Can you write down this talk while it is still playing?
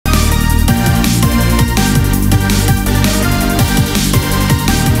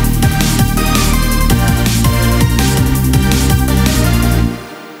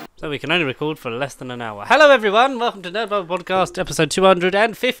can only record for less than an hour. Hello everyone, welcome to Nerd Bible Podcast, episode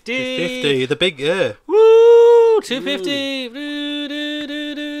 250. 250, the big year. Woo! 250.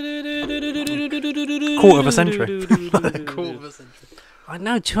 Quarter of a century. Quarter of a century. I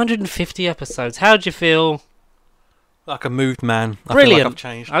know, 250 episodes. How'd you feel? Like a moved man. Brilliant. I feel like I've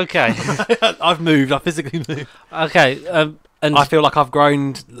changed. Okay. I've moved. I physically moved. Okay. And I feel like I've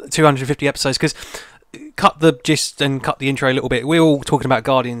grown 250 episodes because cut the gist and cut the intro a little bit. We're all talking about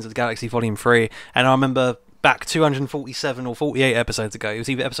Guardians of the Galaxy Volume 3, and I remember back 247 or 48 episodes ago, it was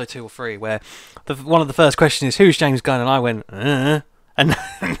either episode 2 or 3, where one of the first questions is, who's James Gunn? And I went, And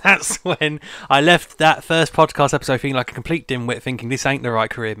that's when I left that first podcast episode feeling like a complete dimwit, thinking this ain't the right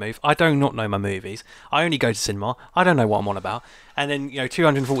career move. I do not know my movies. I only go to cinema. I don't know what I'm on about. And then,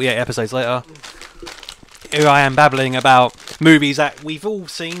 248 episodes later, here I am babbling about movies that we've all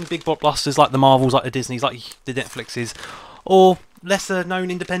seen, big blockbusters like the Marvels, like the Disneys, like the Netflixes, or lesser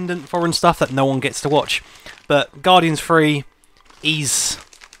known independent foreign stuff that no one gets to watch. But Guardians 3 is,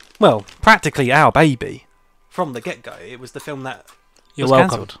 well, practically our baby from the get-go. It was the film that you're was welcome.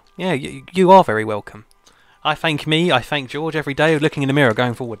 Cancelled. Yeah, you are very welcome. I thank George every day looking in the mirror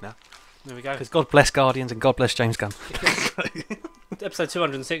going forward now. There we go. Because God bless Guardians and God bless James Gunn. Episode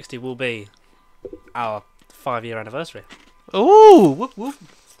 260 will be our 5-year anniversary. Ooh! Whoop, whoop.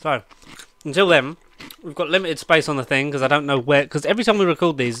 So, until then, we've got limited space on the thing because I don't know where. Because every time we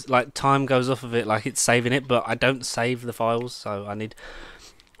record these, like, time goes off of it, like it's saving it, but I don't save the files, so I need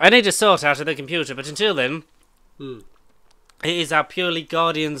to sort out of the computer. But until then, it is our purely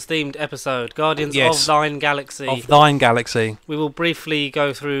Guardians themed episode. Guardians of Thine Galaxy. Of Thine Galaxy. We will briefly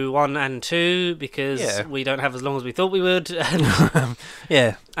go through 1 and 2 because we don't have as long as we thought we would. And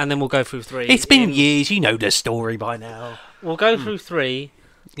yeah. And then we'll go through 3. It's been years, you know the story by now. We'll go through 3.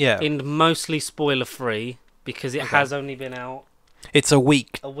 Yeah. In mostly spoiler free because it has only been out. It's a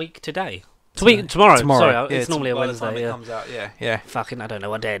week. A week today. Tomorrow. Sorry, yeah, it's normally a Wednesday. By the time it comes out, yeah. Fucking, I don't know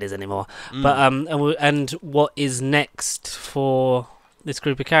what day it is anymore. But and what is next for this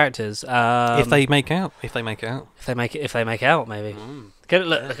group of characters? If they make out. If they make out, maybe.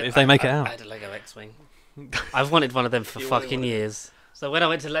 Look, if they make it out. I had a Lego X-wing. I've wanted one of them for fucking years. So when I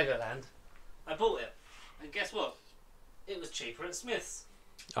went to Legoland, I bought it, and guess what? It was cheaper at Smith's.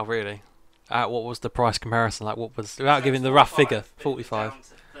 Oh really? What was the price comparison like? What was, without giving the rough figure? 45.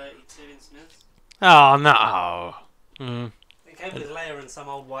 32 in Smith's. Oh no! It came with Leia and some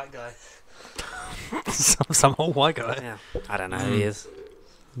old white guy. some old white guy. Yeah, I don't know who he is.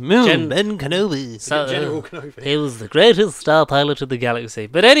 Ben Kenobi. So, General Kenobi. He was the greatest star pilot of the galaxy.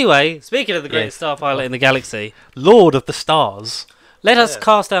 But anyway, speaking of the greatest star pilot in the galaxy, Lord of the Stars. Let us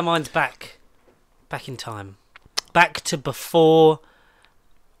cast our minds back in time, back to before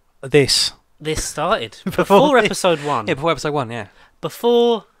this started. Before episode 1. Yeah, before episode 1, yeah.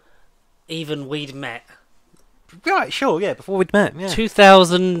 Before even we'd met. Right, sure, yeah, before we'd met, yeah.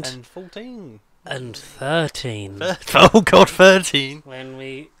 2014. And 13. Oh god, 13. When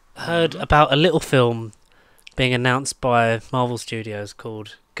we heard about a little film being announced by Marvel Studios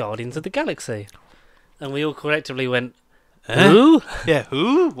called Guardians of the Galaxy. And we all collectively went, who? Yeah,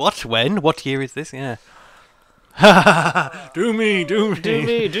 who? What? When? What year is this? Yeah. Do me.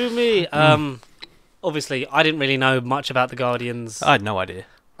 Obviously, I didn't really know much about the Guardians. I had no idea.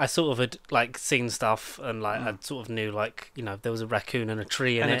 I sort of had seen stuff and I sort of knew there was a raccoon and a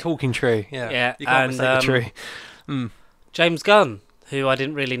tree in and it. a talking tree. Yeah. You and can't mistake a tree. James Gunn, who I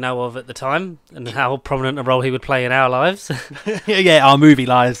didn't really know of at the time, and how prominent a role he would play in our lives. yeah, our movie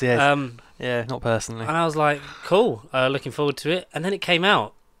lives. Yes. Yeah, not personally. And I was like, cool, looking forward to it. And then it came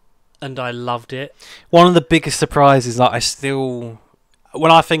out. And I loved it. One of the biggest surprises that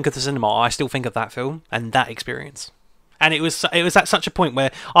when I think of the cinema, I still think of that film and that experience. And it was at such a point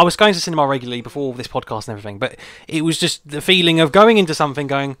where I was going to cinema regularly before this podcast and everything, but it was just the feeling of going into something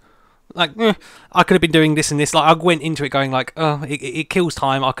going, like, I could have been doing this and this. Like, I went into it going like, oh, it kills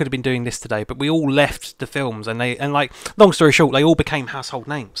time. I could have been doing this today. But we all left the films and long story short, they all became household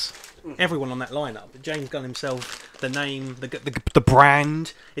names. Everyone on that lineup, James Gunn himself, the name, the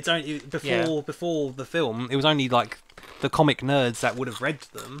brand. It's only before the film. It was only like the comic nerds that would have read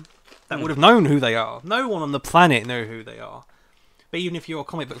them, that would have known who they are. No one on the planet knew who they are. But even if you're a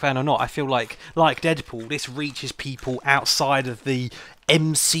comic book fan or not, I feel like Deadpool, this reaches people outside of the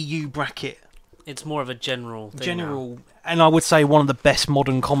MCU bracket. It's more of a general thing now. And I would say one of the best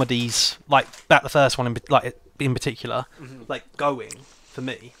modern comedies, like that the first one in particular, going for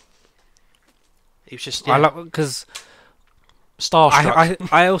me. It was just I love because Starstruck.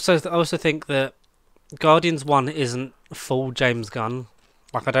 I also think that Guardians 1 isn't full James Gunn.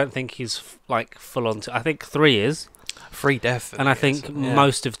 Like, I don't think he's full on. I think 3 is. 3 definitely. And I think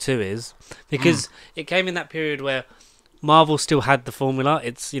most of 2 is because it came in that period where Marvel still had the formula.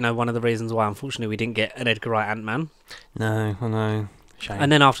 It's, one of the reasons why, unfortunately, we didn't get an Edgar Wright Ant-Man. No, I know. Shame.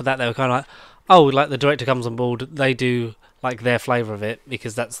 And then after that, they were kind of like, oh, like the director comes on board, they do like their flavour of it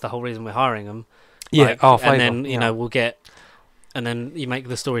because that's the whole reason we're hiring them. Yeah, like, our flavour. And then, we'll get... And then you make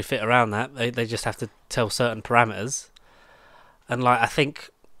the story fit around that. They just have to tell certain parameters. And, like, I think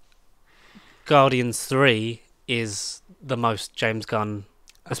Guardians 3 is the most James Gunn,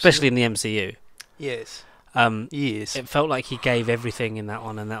 especially in the MCU. Yes. Yes. It felt like he gave everything in that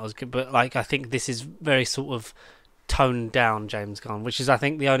one, and that was good. But, like, I think this is very sort of toned down James Gunn, which is, I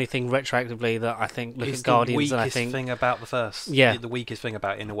think, the only thing retroactively that I think look at Guardians and I think... the weakest thing about the first. Yeah. The weakest thing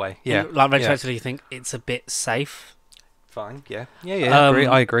about it, in a way. Yeah. Like, retroactively, you think it's a bit safe. Fine, yeah.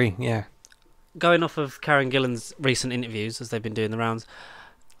 I agree, yeah. Going off of Karen Gillan's recent interviews, as they've been doing the rounds,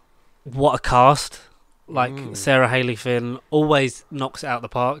 what a cast. Like, Sarah Haley Finn always knocks it out the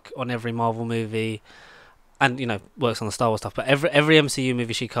park on every Marvel movie and, works on the Star Wars stuff. But every MCU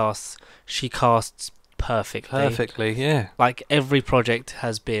movie she casts perfectly. Perfectly, yeah. Like, every project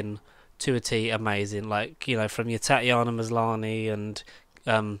has been, to a T, amazing. Like, from your Tatiana Maslany and...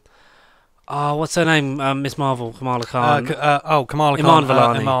 what's her name? Miss Marvel, Kamala Khan. Kamala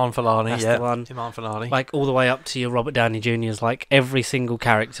Khan. Iman Vellani. That's the one. Iman Vellani. Like, all the way up to your Robert Downey Jr.'s. Like, every single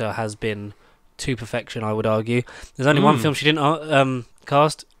character has been to perfection, I would argue. There's only one film she didn't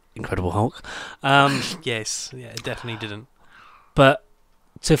cast. Incredible Hulk. Yes. Yeah, it definitely didn't. But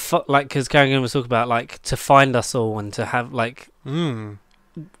because Karen Gillan was talking about, like, to find us all and to have, like...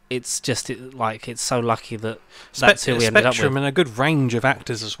 It's just it's so lucky that's who we ended up with. And a good range of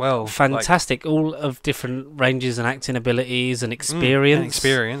actors as well. Fantastic, all of different ranges and acting abilities and experience.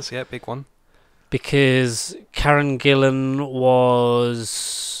 Yeah, big one. Because Karen Gillan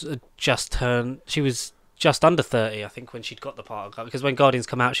was she was just under 30, I think, when she'd got the part. Because when Guardians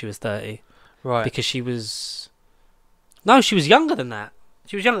come out, she was 30. Right. Because she was younger than that.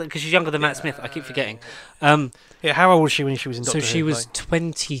 She was younger because she's younger than Matt Smith. I keep forgetting. How old was she when she was in Doctor Who? So she was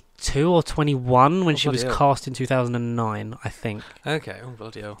 22 or 21 when she was cast in 2009, I think. Okay, oh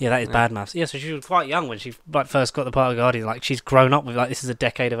bloody hell. Yeah, that is bad maths. Yeah, so she was quite young when she first got the part of Guardian. Like, she's grown up with, like, this is a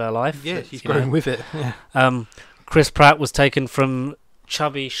decade of her life. Yeah, she's grown with it. Yeah. Chris Pratt was taken from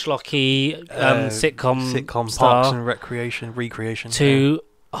chubby, schlocky sitcom star Parks and Recreation to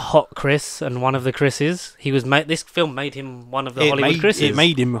hot Chris and one of the Chris's. This film made him one of the Hollywood Chris's. It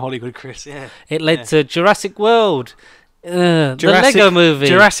made him Hollywood Chris, yeah. It led to Jurassic World, the Lego movie.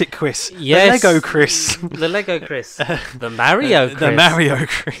 Jurassic Chris. Yes. The Lego Chris. The Lego Chris. The Mario Chris. The Mario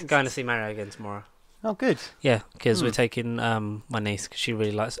Chris. I'm going to see Mario again tomorrow. Oh, good. Yeah, because we're taking my niece, because she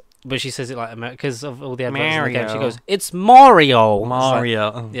really likes it. But she says it like because of all the adverts in the game. She goes, "It's Mario."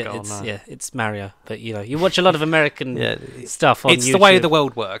 Mario. It's Mario. But you watch a lot of American stuff on YouTube. It's the way the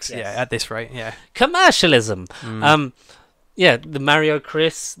world works. Yes. Yeah, at this rate. Yeah. Commercialism. The Mario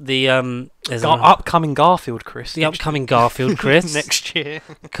Chris. The upcoming Garfield Chris. The upcoming Garfield Chris next year.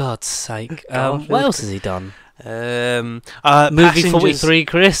 God's sake. What else has he done? Movie 43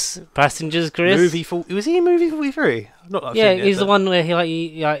 Chris, Passengers Chris. Was he in movie 43? He's the one where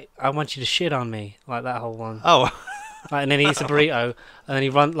he I want you to shit on me, like that whole one. Oh, and then he eats a burrito, and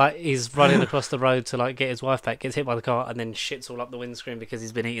then he's running across the road to get his wife back, gets hit by the car, and then shits all up the windscreen because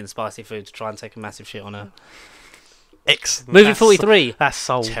he's been eating spicy food to try and take a massive shit on her. Excellent. Movie 43. That's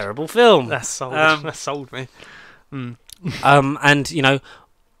sold. Terrible film. That's sold. That sold me. And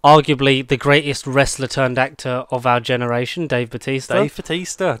arguably the greatest wrestler turned actor of our generation, Dave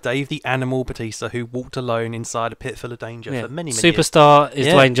Bautista. Dave the Animal Bautista, who walked alone inside a pit full of danger for many, many Superstar years.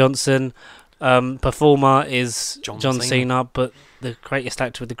 is Dwayne Johnson. Performer is John Cena, but the greatest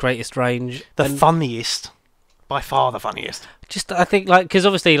actor with the greatest range. The funniest. By far the funniest. Just, I think, because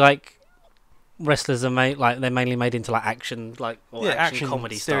obviously, wrestlers are they're mainly made into action, action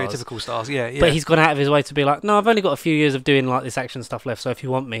comedy stars, stereotypical stars. Yeah. But he's gone out of his way to be like, no, I've only got a few years of doing this action stuff left. So if you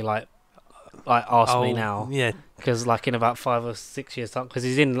want me, ask me now. Yeah. Because in about 5 or 6 years time, because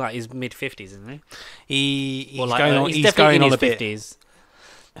he's in his mid 50s, isn't he? He's going on. He's definitely in his a bit. 50s.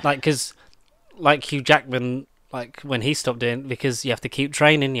 Because Hugh Jackman, when he stopped doing, because you have to keep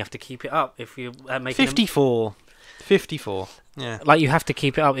training, you have to keep it up. If you're making 54. Yeah. You have to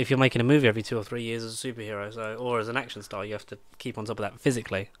keep it up if you're making a movie every 2 or 3 years as a superhero, or as an action star. You have to keep on top of that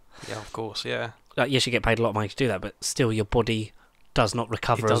physically. Yeah, of course. Yeah. Yes, you get paid a lot of money to do that, but still, your body does not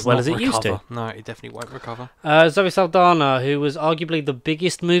recover as well as it used to. No, it definitely won't recover. Zoe Saldana, who was arguably the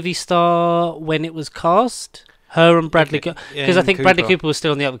biggest movie star when it was cast. Her and Bradley Cooper. Because I think Bradley Cooper was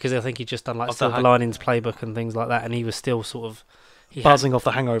still on the up because I think he'd just done Silver Linings Playbook and things like that, and he was still sort of buzzing off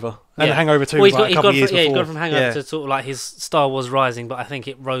The Hangover. And Yeah. The Hangover 2 Well, was like a couple of years he's before. gone from Hangover to sort of like his Star Wars Rising, but I think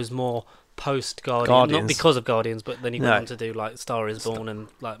it rose more post Guardians, Guardians. not because of Guardians, but then he went No. on to do like Star is Born and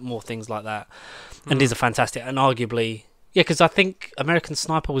like more things like that. And these are fantastic, and arguably, yeah, because I think American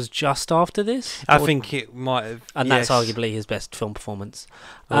Sniper was just after this. I think it might have. and yes. that's arguably his best film performance.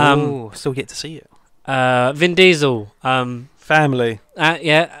 Still yet to see it. Vin Diesel, Family.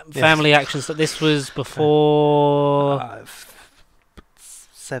 family action. So this was before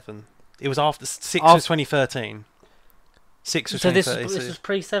 7. It was after 6 was 2013. 6 was so this 2013. this was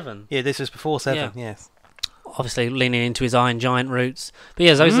pre-7. Yeah, this was before 7. Yeah. Yes. Obviously leaning into his Iron Giant roots. But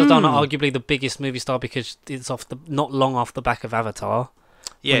yeah, Zoe Saldana, arguably the biggest movie star because it's not long off the back of Avatar.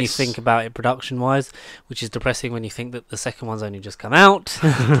 Yes. When you think about it production-wise, which is depressing when you think that the second one's only just come out.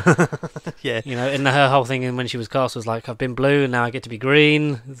 Yeah. You know, and her whole thing and when she was cast was like, I've been blue and now I get to be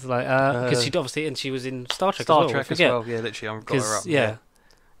green. It's like, because she'd obviously, and she was in Star Trek as well. Yeah, literally, I've got her up. Yeah.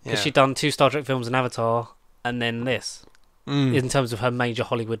 Because she'd done 2 Star Trek films and Avatar, and then this. In terms of her major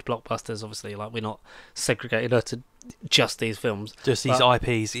Hollywood blockbusters, obviously, like we're not segregating her to just these films. Just these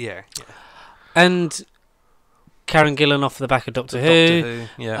IPs, yeah. And Karen Gillan off the back of Doctor Who.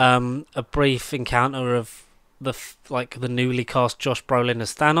 Yeah. A brief encounter of the newly cast Josh Brolin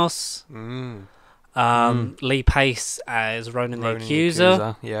as Thanos. Lee Pace as Ronan the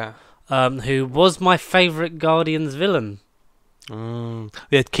Accuser. Yeah. Who was my favourite Guardians villain.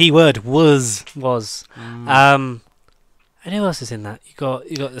 The key word was. And who else is in that? You got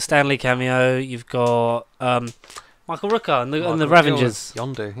the Stanley cameo. You've got Michael Rooker and the Ravengers.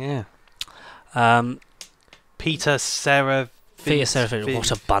 Yondu, yeah. Peter Serafinowicz.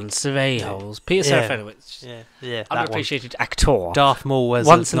 What a bunch of a-holes. Peter Serafinowicz. Yeah. Underappreciated actor. Darth Maul was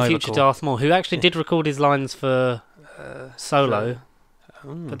once in future Darth Maul, who actually did record his lines for Solo,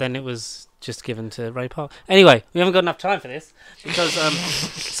 but then it was just given to Ray Park. Anyway, we haven't got enough time for this because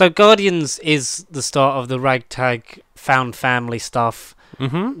so Guardians is the start of the ragtag found family stuff,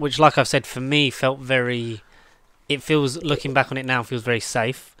 which, like I've said, for me felt very. It feels, looking back on it now, feels very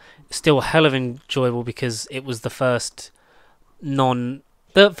safe. Still hell of enjoyable because it was the first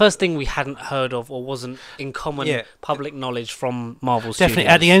thing we hadn't heard of or wasn't in common public knowledge from Marvel Definitely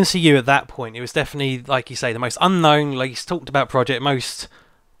Studios. At the MCU at that point, it was definitely, like you say, the most unknown, least talked about project, most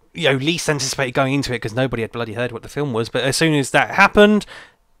least anticipated going into it because nobody had bloody heard what the film was. But as soon as that happened,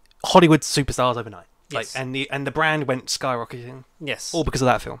 Hollywood superstars overnight. Yes. And the brand went skyrocketing. Yes. All because of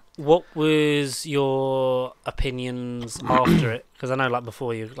that film. What was your opinions after it? Because I know, like,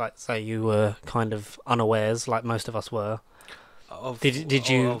 before you, like, say you were kind of unawares, like most of us were. Did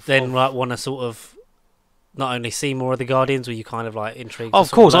you then want to sort of not only see more of the Guardians, were you kind of like intrigued of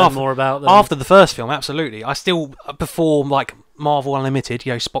to course, learn more about them? After the first film, absolutely. I still, before like Marvel Unlimited,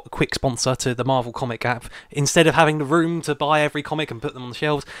 quick sponsor to the Marvel comic app, instead of having the room to buy every comic and put them on the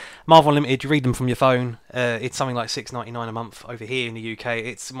shelves, Marvel Unlimited, you read them from your phone. It's something like $6.99 a month over here in the UK.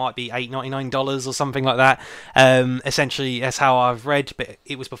 It might be $8.99 or something like that. Essentially, that's how I've read, but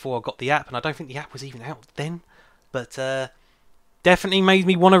it was before I got the app, and I don't think the app was even out then. But definitely made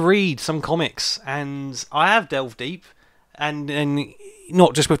me want to read some comics, and I have delved deep, and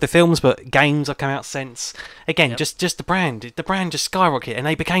not just with the films, but games have come out since. Again, just the brand just skyrocketed, and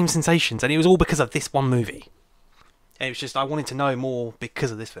they became sensations, and it was all because of this one movie. And it was just, I wanted to know more because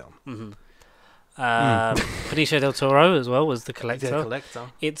of this film. Benicio del Toro as well was the Collector. The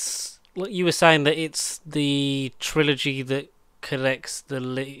Collector. It's, you were saying that it's the trilogy that connects the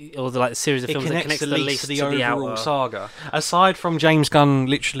series of films that connects the least to the overall outer saga. Aside from James Gunn,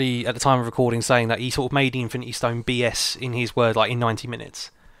 literally at the time of recording, saying that he sort of made the Infinity Stone BS in his word, like in 90 minutes.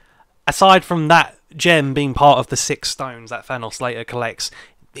 Aside from that gem being part of the 6 stones that Thanos later collects,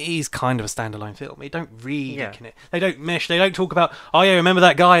 it is kind of a standalone film. They don't really connect. They don't mesh. They don't talk about, oh yeah, remember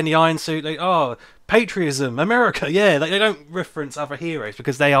that guy in the iron suit? Patriotism, America, yeah. They don't reference other heroes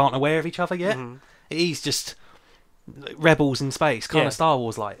because they aren't aware of each other yet. It is just rebels in space, kind of Star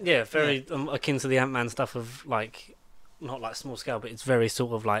Wars like. Yeah, very akin to the Ant-Man stuff of like, not like small scale, but it's very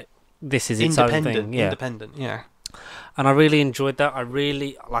sort of like, this is its own thing. Yeah. Independent, yeah. And I really enjoyed that. I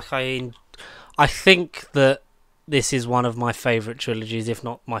really, I think that this is one of my favourite trilogies, if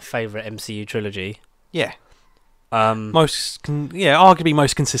not my favourite MCU trilogy. Yeah. Arguably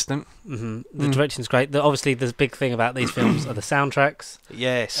most consistent. The direction's great. Obviously, the big thing about these films are the soundtracks.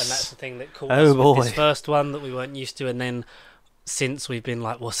 Yes. And that's the thing that caught us with this first one that we weren't used to, and then since we've been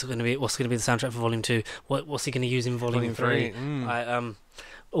like, what's going to be the soundtrack for Volume 2? What's he going to use in Volume 3?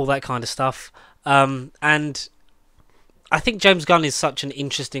 All that kind of stuff. And I think James Gunn is such an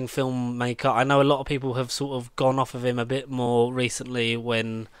interesting filmmaker. I know a lot of people have sort of gone off of him a bit more recently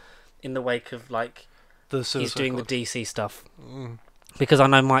when, in the wake of like he's doing the Squad. DC stuff. Mm. Because I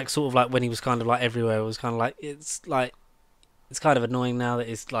know Mike sort of like when he was kind of like everywhere, was kind of like it's kind of annoying now that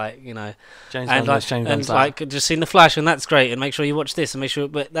it's like, you know, James and Gunn, like James and Gunn's that. like just seen the Flash and that's great, and make sure you watch this and make sure,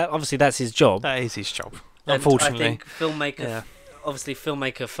 but that obviously that's his job. That is his job. And Unfortunately, I think filmmaker, yeah. obviously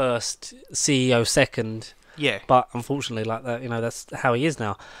filmmaker first, CEO second. Yeah. But unfortunately, like that, you know, that's how he is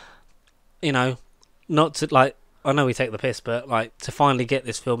now. You know, not to like, I know we take the piss, but like to finally get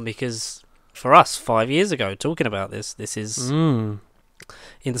this film, because for us 5 years ago talking about this is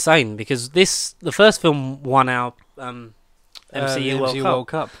insane, because the first film won our MCU World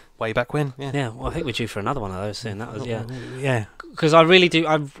Cup. way back when. Yeah. Yeah, well, I think we're due for another one of those soon. That was Yeah. because I really do.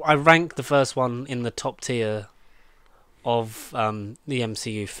 I rank the first one in the top tier of the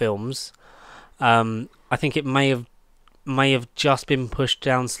MCU films. I think it may have just been pushed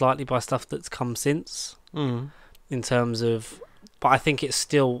down slightly by stuff that's come since, in terms of, but I think it's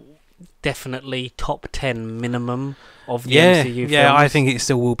still definitely top 10 minimum of the MCU films. Yeah, I think it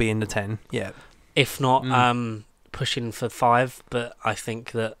still will be in the 10. Yeah. If not pushing for 5, but I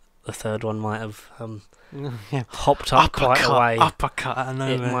think that the third one might have hopped up quite a way. Uppercut, I know.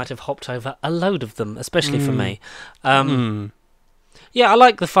 It might have hopped over a load of them, especially for me. Yeah, I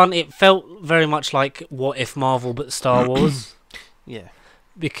like the fun. It felt very much like What If Marvel, but Star Wars. Yeah.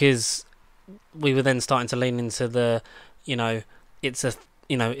 Because we were then starting to lean into the, it's a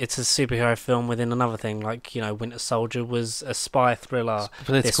superhero film within another thing. Like, Winter Soldier was a spy thriller.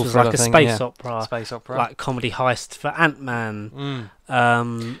 This was like a space opera. Space opera. Like comedy heist for Ant-Man.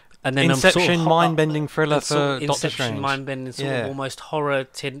 And then Inception, sort of mind-bending thriller for Doctor Inception, Strange. mind-bending, sort of almost horror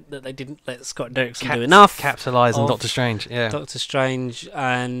tint that they didn't let Scott Derrickson do enough. Capitalise on Doctor Strange, yeah. Doctor Strange,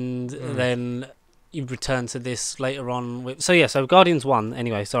 and then you return to this later on. So Guardians 1,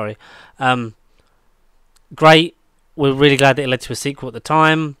 anyway, sorry. Great. We're really glad that it led to a sequel at the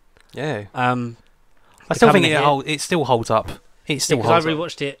time. Yeah. I still think it still holds up. It still holds up. Because I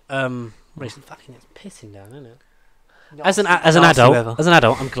rewatched it recently. Fucking, it's pissing down, isn't it? As an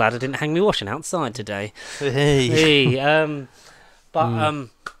adult, I'm glad I didn't hang me washing outside today. Hey. I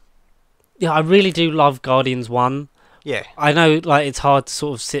really do love Guardians 1. Yeah. I know, like, it's hard to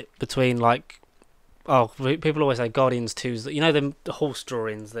sort of sit between, like, people always say Guardians 2's, them horse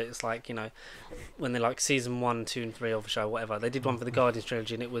drawings that it's like, when they're like season 1, 2 and 3 of a show, whatever. They did one for the Guardians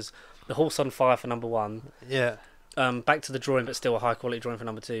trilogy and it was the horse on fire for number 1. Yeah. Back to the drawing, but still a high quality drawing for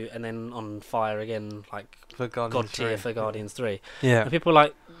number 2, and then on fire again, like for God tier for Guardians 3. Yeah, and people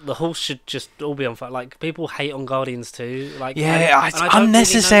like the horse should just all be on fire. Like, people hate on Guardians 2. Like, it's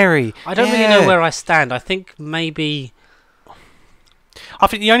unnecessary. I don't really know where I stand. I think maybe. I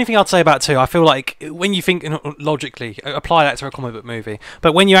think the only thing I'd say about 2, I feel like when you think logically, apply that to a comic book movie,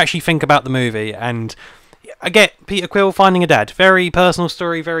 but when you actually think about the movie, and I get Peter Quill finding a dad, very personal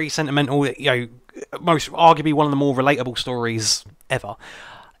story, very sentimental, most arguably one of the more relatable stories ever.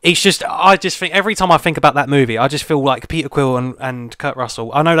 It's just, I just think every time I think about that movie, I just feel like Peter Quill and Kurt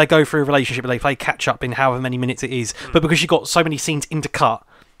Russell, I know they go through a relationship, but they play catch up in however many minutes it is, but because you've got so many scenes intercut,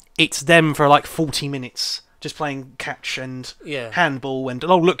 it's them for like 40 minutes just playing catch and handball and,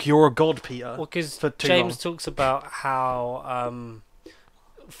 oh look, you're a god, Peter. Well, because James talks about how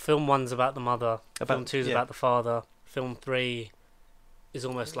film 1's about the mother, film 2's about the father, film 3 is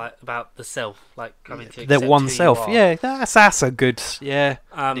almost like about the self, like coming to accept oneself. Yeah, that's a good. Yeah,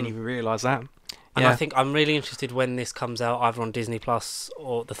 I didn't even realise that. And I think I'm really interested when this comes out, either on Disney Plus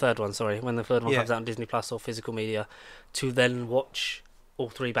or the third one. Sorry, when the third one comes out on Disney Plus or physical media, to then watch all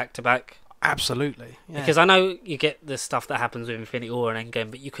 3 back to back. Absolutely, because I know you get the stuff that happens with Infinity War and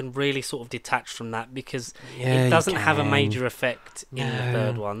Endgame, but you can really sort of detach from that because it doesn't have a major effect in the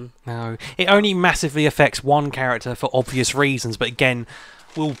third one. No, it only massively affects one character for obvious reasons, but again,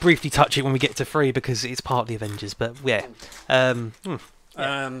 we'll briefly touch it when we get to 3 because it's part of the Avengers. But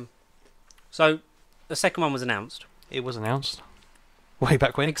so the second one was announced. It was announced way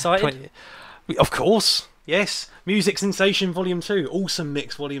back when. Excited? Of course. Yes, Music Sensation Volume 2, Awesome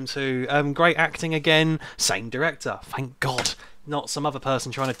Mix Volume 2, great acting again, same director, thank God, not some other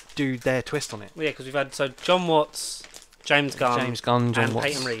person trying to do their twist on it. Well, yeah, because we've had John Watts, James Gunn, John and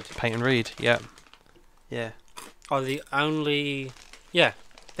Watts, Peyton Reed. Yeah. Are the only,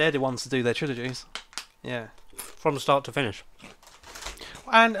 they're the ones to do their trilogies. Yeah. From start to finish.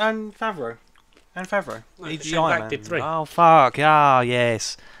 And Favreau. Shane Black did 3. Oh fuck!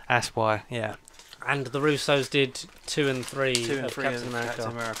 Yes, that's why. Yeah. And the Russos did 2 and 3 of Captain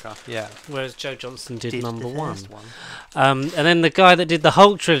America. Yeah. Whereas Joe Johnston did number 1. And then the guy that did the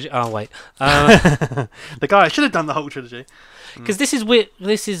whole trilogy. Oh wait. The guy should have done the whole trilogy. Because this is weird.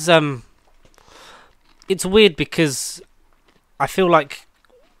 This is it's weird because I feel like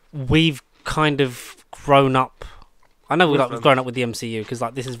we've kind of grown up. I know With we've them. grown up with the MCU because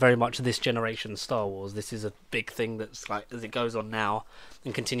like this is very much this generation's Star Wars. This is a big thing that's like as it goes on now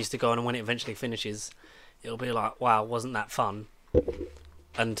and continues to go on, and when it eventually finishes, it'll be like, wow, wasn't that fun?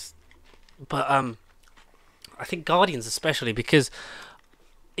 But I think Guardians especially because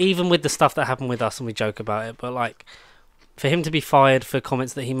even with the stuff that happened with us and we joke about it, but like for him to be fired for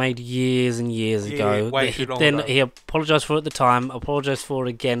comments that he made years and years ago, way that too long then ago. he apologized for at the time, apologized for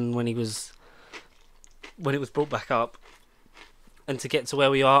again when it was brought back up. And to get to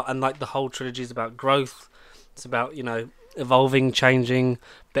where we are, and like the whole trilogy is about growth. It's about evolving, changing,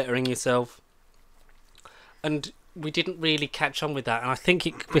 bettering yourself. And we didn't really catch on with that, and I think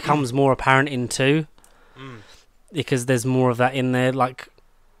it becomes more apparent in 2 because there's more of that in there. Like,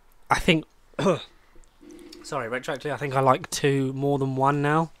 I think, sorry, retroactively, I think I like 2 more than 1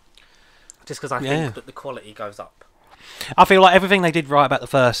 now, just because I think that the quality goes up. I feel like everything they did right about the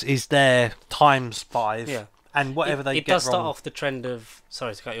first is there times 5. Yeah. And whatever they it get does start wrong. off the trend of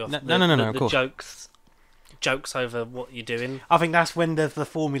sorry to cut you off. No, of the course. jokes over what you're doing. I think that's when the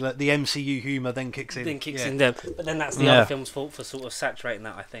formula, the MCU humour, then kicks in. In there, but then that's the other film's fault for sort of saturating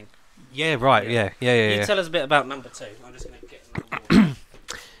that. I think. Yeah. Right. Yeah. You tell us a bit about number 2. I'm just going to get.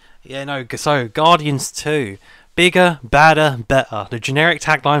 Yeah. No. So Guardians 2, bigger, badder, better. The generic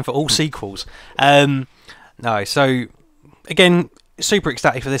tagline for all sequels. No. So again, super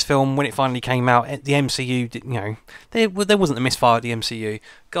ecstatic for this film when it finally came out. The MCU, there wasn't a misfire at the MCU.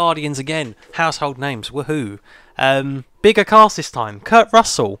 Guardians again, household names, woohoo. Bigger cast this time. Kurt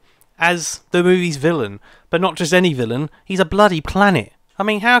Russell as the movie's villain, but not just any villain. He's a bloody planet. I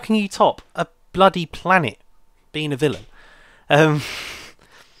mean, how can you top a bloody planet being a villain? I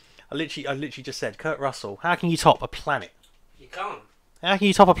literally just said Kurt Russell. How can you top a planet? You can't. How can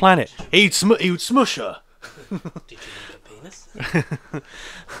you top a planet? He would smush her. Did you need a penis?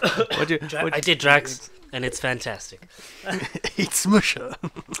 I I did Drax, and it's fantastic. He'd smush her.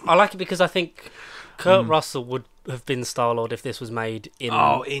 I like it because I think Kurt Russell would have been Star-Lord if this was made in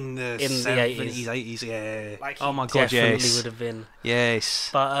in the 70s, 80s, yeah. Like oh my he god, definitely yes. would have been. Yes.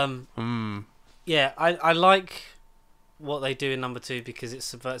 But yeah, I like what they do in number 2 because it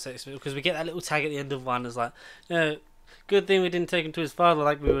subverts it, because we get that little tag at the end of 1 as like, good thing we didn't take him to his father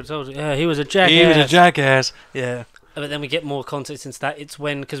like we were told. Yeah, he was a jackass. He was a jackass. Yeah. But then we get more context into that. It's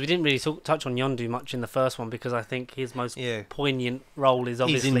when, because we didn't really touch on Yondu much in the first one because I think his most poignant role is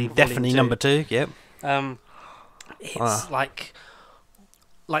obviously He's in definitely number 2. Yep. It's like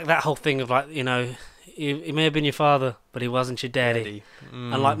that whole thing of like, he may have been your father, but he wasn't your daddy.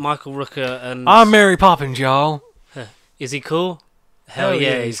 And like Michael Rooker and I'm Mary Poppins, y'all. is he cool? Hell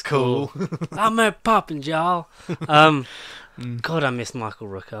yeah, he's cool. I'm Mary Poppins, y'all. God, I miss Michael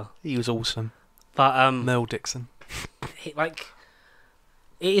Rooker. He was awesome. But Mel Dixon. it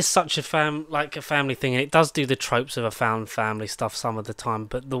is such a family thing, and it does do the tropes of a found family stuff some of the time.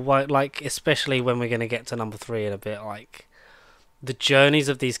 But the way, like, especially when we're going to get to number 3 in a bit, like the journeys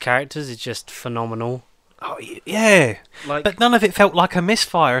of these characters is just phenomenal. Oh yeah, but none of it felt like a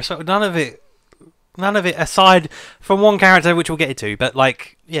misfire. So none of it aside from one character, which we'll get into. But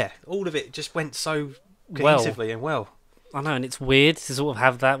all of it just went so cohesively and well. I know, and it's weird to sort of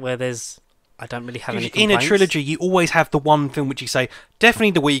have that where I don't really have any complaints. In a trilogy, you always have the one film which you say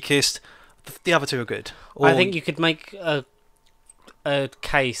definitely the weakest. The other 2 are good. I think you could make a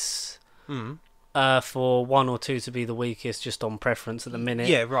case for 1 or 2 to be the weakest, just on preference at the minute.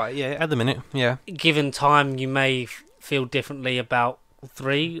 Yeah, right. Yeah, at the minute. Yeah. Given time, you may feel differently about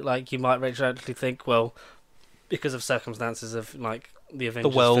 3. Like you might retroactively think, well, because of circumstances of like the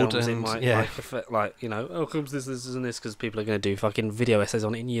Avengers world films, and, it might affect, oh, comes this and this, because people are going to do fucking video essays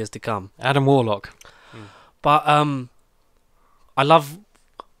on it in years to come. Adam Warlock. But I love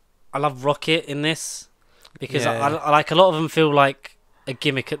Rocket in this because I like a lot of them feel like a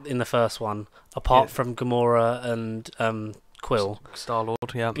gimmick in the first one, apart from Gamora and Quill, Star-Lord.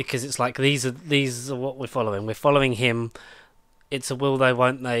 Yeah, because it's like these are what we're following. We're following him. It's a will they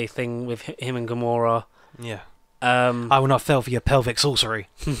won't they thing with him and Gamora. Yeah. I will not fail for your pelvic sorcery.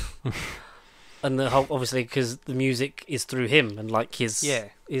 And the whole, obviously, because the music is through him and like his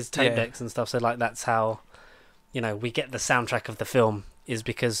tape decks and stuff. So like that's how, we get the soundtrack of the film, is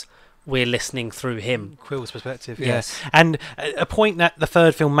because we're listening through him. Quill's perspective. Yes. Yeah. And a point that the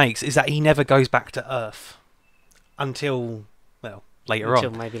third film makes is that he never goes back to Earth until later on.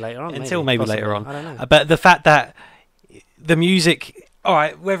 Until maybe later on. Later on. I don't know. But the fact that the music. All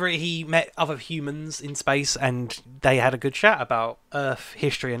right, whether he met other humans in space and they had a good chat about Earth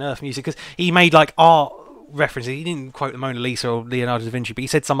history and Earth music, because he made like art references. He didn't quote the Mona Lisa or Leonardo da Vinci, but he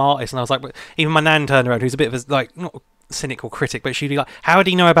said some artist, and I was like, even my nan turned around, who's a bit of a, like, not cynical critic, but she'd be like, how would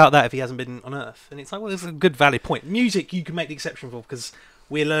he know about that if he hasn't been on Earth? And it's like, well, it's a good valid point. Music you can make the exception for because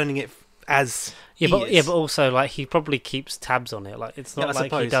we're learning it as but also like he probably keeps tabs on it. Like it's not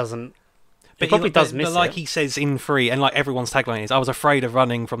like he doesn't. He probably does miss it. But like he says in 3, and like everyone's tagline is, I was afraid of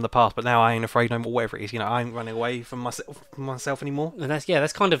running from the past, but now I ain't afraid no more, whatever it is. You know, I ain't running away from myself anymore. And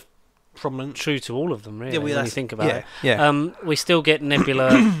that's kind of prominent, true to all of them, really. When you think about it. Yeah. We still get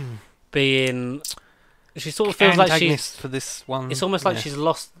Nebula being. She sort of feels like she's for this one. It's almost like she's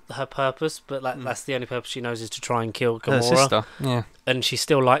lost her purpose, but like that's the only purpose she knows is to try and kill Gamora. Her sister. Yeah. And she's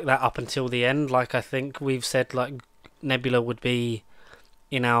still like that up until the end. Like I think we've said, like Nebula would be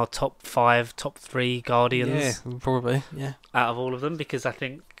in our top 5, top 3 Guardians. Yeah, probably. Yeah. Out of all of them, because I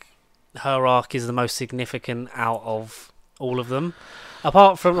think her arc is the most significant out of all of them.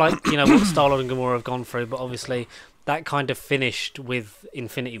 Apart from like what Star-Lord and Gamora have gone through, but obviously. That kind of finished with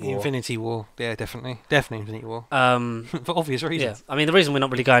Infinity War. Infinity War, yeah, definitely Infinity War. For obvious reasons. Yeah, I mean the reason we're not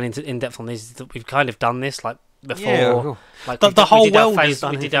really going into in depth on this is that we've kind of done this like before. Yeah, cool. Like the whole world has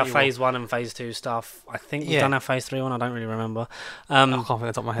done. We did our phase 1 and phase 2 stuff. I think we've done our phase 3 one. I don't really remember. I can't think of the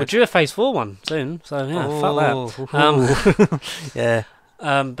top of my head. We're due a phase 4 one soon, so yeah, fuck that. Yeah.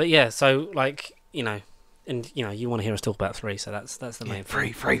 But yeah, so like and you want to hear us talk about 3, so that's the main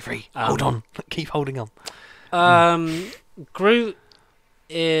thing. Free. Hold on, keep holding on. Groot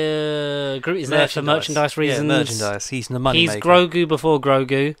is there for merchandise reasons. Yeah, merchandise. He's the money maker. He's Grogu before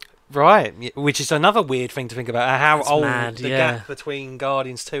Grogu. Right, which is another weird thing to think about. How old the gap between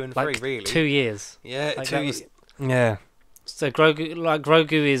Guardians 2 and 3, really? 2 years. Yeah, like 2 years. Yeah. So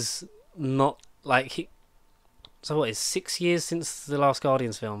Grogu is not like he. So what is 6 years since the last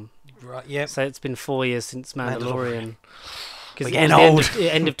Guardians film? Right. Yeah. So it's been 4 years since Mandalorian. Because getting old.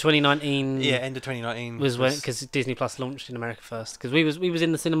 End of 2019. Yeah, end of 2019 was when because Disney Plus launched in America first. Because we was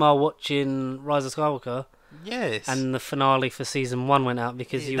in the cinema watching Rise of Skywalker. Yes. And the finale for season 1 went out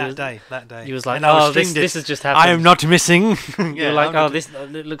because that day. You was like, oh, this has just happened. I am not missing. You were like, oh,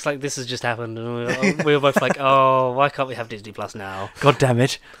 it looks like this has just happened. And we were both like, oh, why can't we have Disney Plus now? God damn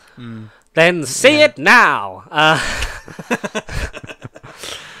it. Then see it now.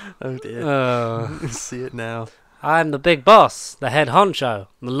 Oh dear. See it now. I'm the big boss, the head honcho,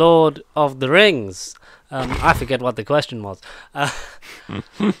 the Lord of the Rings. I forget what the question was.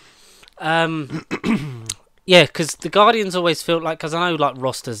 Yeah, because the Guardians always feel like, because I know like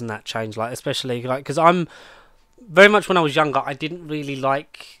rosters and that change, like especially like because I'm very much when I was younger, I didn't really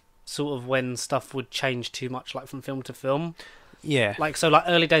like sort of when stuff would change too much, like from film to film. Yeah. Like so, like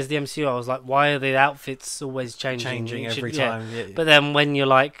early days of the MCU, I was like, why are the outfits always changing every time? Yeah. But then when you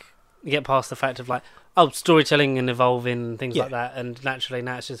get past the fact of like. Oh, storytelling and evolving and things like that, and naturally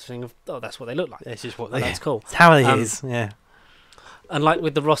now it's just a thing of that's what they look like. That's just what that's cool. It's how it is, yeah. And like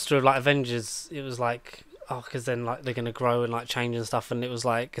with the roster of like Avengers, it was like because then like they're gonna grow and like change and stuff, and it was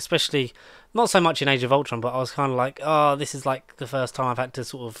like especially not so much in Age of Ultron, but I was kind of like this is like the first time I've had to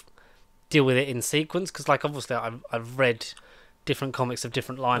sort of deal with it in sequence because like obviously I've read different comics of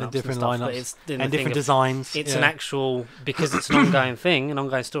different lineups and stuff, but it's and different designs. It's an actual because it's an ongoing thing, an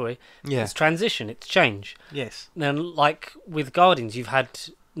ongoing story. Yeah, it's transition, it's change. Yes. Then, like with Guardians, you've had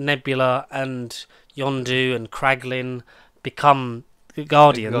Nebula and Yondu and Kraglin become the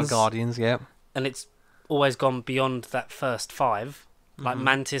Guardians. Yeah. And it's always gone beyond that first 5. Like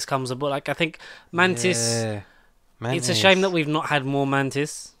Mantis comes aboard. Like I think Mantis. Yeah. It's a shame that we've not had more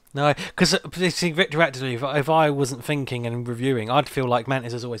Mantis. No, because retroactively, if I wasn't thinking and reviewing, I'd feel like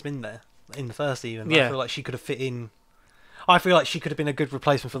Mantis has always been there in the first even. Yeah. I feel like she could have fit in. I feel like she could have been a good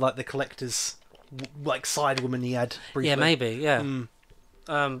replacement for like the Collector's like side woman he had briefly. Yeah, maybe. Yeah.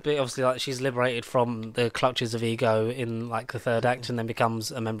 But obviously, like she's liberated from the clutches of ego in like the 3rd act, and then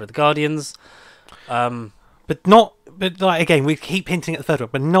becomes a member of the Guardians. But like again, we keep hinting at the 3rd one,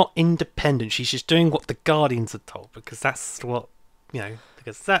 but not independent. She's just doing what the Guardians are told because that's what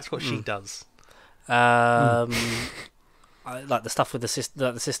Because that's what she does. I like the stuff with the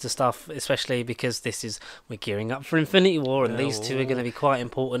sister stuff, especially because we're gearing up for Infinity War, and these two are going to be quite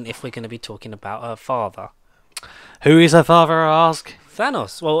important if we're going to be talking about her father. Who is her father? I ask.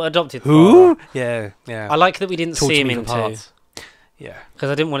 Thanos. Well, adopted. Who? Father. Yeah. I like that we didn't see him in 2. Yeah. Because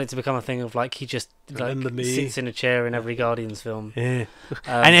I didn't want it to become a thing of like he just sits in a chair in every Guardians film. Yeah.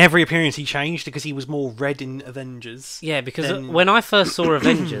 And every appearance he changed because he was more red in Avengers. Yeah, because when I first saw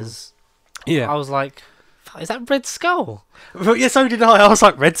Avengers, I was like, is that Red Skull? Well, yeah, so did I. I was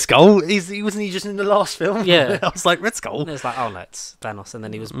like, Red Skull? Wasn't he just in the last film? Yeah. I was like, Red Skull? And it's like, oh no, it's Thanos. And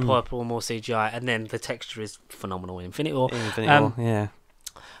then he was purple, more CGI. And then the texture is phenomenal in Infinity War. Yeah.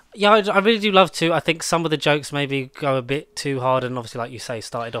 Yeah, I really do love to. I think some of the jokes maybe go a bit too hard, and obviously, like you say,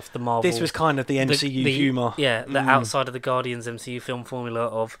 started off the Marvel. This was kind of the MCU humour. Yeah, the outside of the Guardians MCU film formula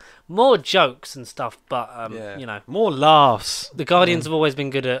of more jokes and stuff, but you know, more laughs. the Guardians have always been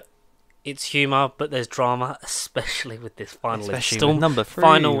good at its humour, but there's drama, especially with this final number 3,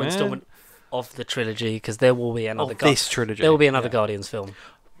 final installment of the trilogy, because there will be another. This trilogy, there will be another Guardians film.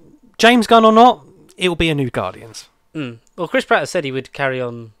 James Gunn or not, it will be a new Guardians. Well, Chris Pratt has said he would carry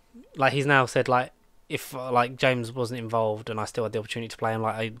on. Like, he's now said, like, if like James wasn't involved and I still had the opportunity to play him,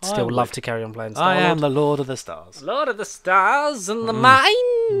 like, I'd still love to carry on playing Star-Lord. I am the Lord of the Stars. Lord of the Stars and the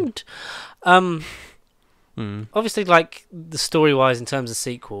Mind. Obviously, like, the story-wise, in terms of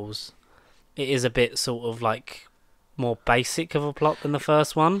sequels, it is a bit sort of like more basic of a plot than the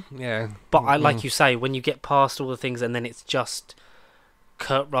first one. Yeah. But I like you say, when you get past all the things and then it's just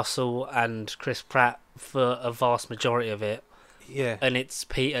Kurt Russell and Chris Pratt for a vast majority of it. Yeah. And it's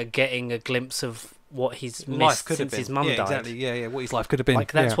Peter getting a glimpse of what he's missed since his mum died. Exactly. Yeah, what his life could have been.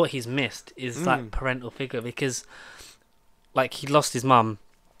 Like, that's what he's missed, is that parental figure, because like, he lost his mum,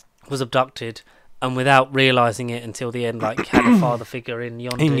 was abducted, and without realising it until the end, like, had a father figure in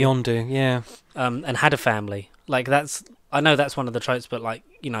Yondu. In Yondu, yeah. And had a family. Like, that's, I know that's one of the tropes, but like,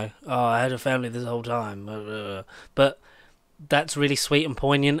 you know, I had a family this whole time. But that's really sweet and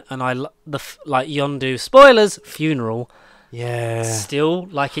poignant, and like Yondu, spoilers, funeral. Yeah. Still,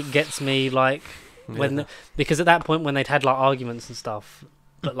 like, it gets me, like, when because at that point when they'd had like arguments and stuff,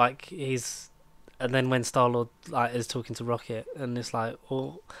 but like and then when Star-Lord like is talking to Rocket, and it's like,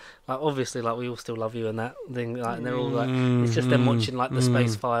 well, like, obviously, like, we all still love you and that thing, like, and they're all like, it's just them watching like the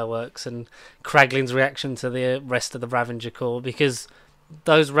space fireworks, and Kraglin's reaction to the rest of the Ravenger Corps, because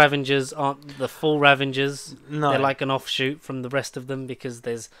those Ravengers aren't the full Ravengers. No. They're like an offshoot from the rest of them, because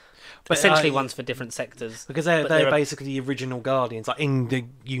there's essentially ones for different sectors. Because they're basically the original Guardians. Like, in the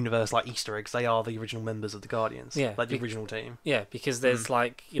universe, like Easter eggs, they are the original members of the Guardians. Yeah. Like the original team. Yeah, because there's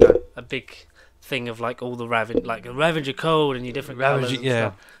like, you know, a big thing of like all the like a Ravenger code and your different colours and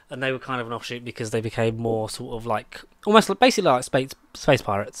stuff. And they were kind of an offshoot because they became more sort of like, almost like, basically like space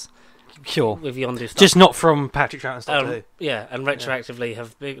pirates. Sure. With Yondu stuff. Just not from Patrick Troughton's stuff. Yeah, and retroactively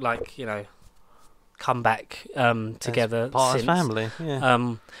have big, like, you know, come back together part since. Of family.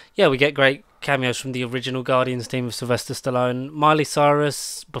 Yeah. We get great cameos from the original Guardians team of Sylvester Stallone, Miley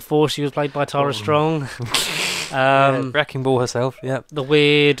Cyrus before she was played by Tara Strong. Wrecking Ball herself. Yeah. The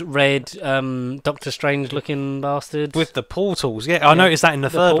weird red Doctor Strange looking bastard with the portals. Yeah, I noticed that in the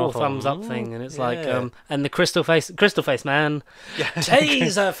third one. Thumbs up thing, and it's like and the crystal face man. Yeah.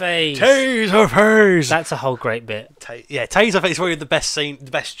 Taser face. That's a whole great bit. Taser face is probably the best scene,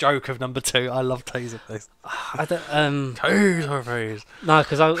 the best joke of number 2. I love Taser face. Taser face. No,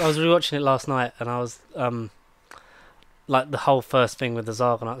 because I was rewatching it last night, and I was like the whole first thing with the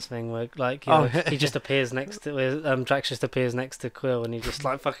Zargonuts thing, where like, you know, he just appears next to Drax just appears next to Quill, and he just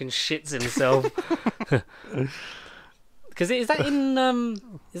like fucking shits himself. Because is that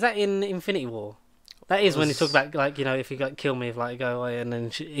in Infinity War? That is when he talks about, like, you know, if you like kill me, if like go away, and then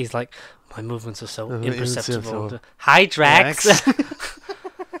he's like, my movements are so imperceptible. Hi Drax.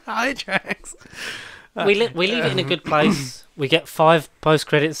 Hi Drax. We leave it in a good place. We get 5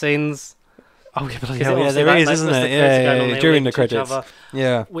 post-credit scenes. Oh yeah, there is, isn't it? Yeah, during the credits.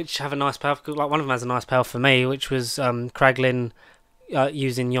 Yeah, which have a nice power. Like, one of them has a nice power for me, which was Kraglin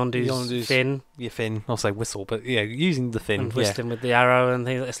using Yondu's fin. Yeah, fin. I'll say whistle, but yeah, using the fin. And whistling with the arrow and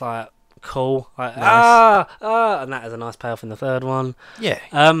things. It's like cool. Like, nice. And that has a nice payoff in the third one. Yeah.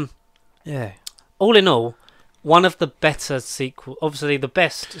 Yeah. All in all, one of the better sequel. Obviously, the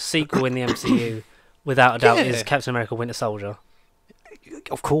best sequel in the MCU, without a doubt, is Captain America: Winter Soldier.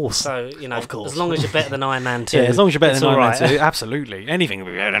 Of course. So, you know, as long as you're better than Iron Man 2. Yeah, as long as you're better than Iron Man 2, absolutely. Anything will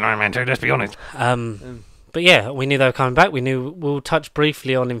be better than Iron Man 2, let's be honest. But yeah, we knew they were coming back. We knew we'll touch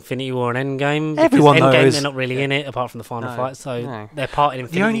briefly on Infinity War and Endgame. Everyone knows. Endgame, they're not really in it, apart from the final fight, so they're part in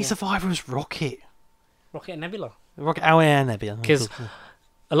Infinity War. The only War. survivor was Rocket. Rocket and Nebula. Nebula. Because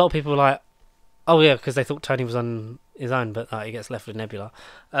a lot of people were like, oh yeah, because they thought Tony was on his own, but he gets left with Nebula.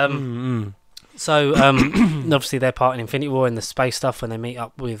 So, obviously they're part in Infinity War and the space stuff when they meet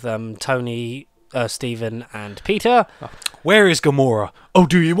up with Tony, Stephen, and Peter. Where is Gamora? Oh,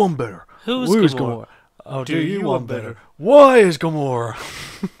 do you want better? Who's Gamora? Oh, do you want better? Why is Gamora?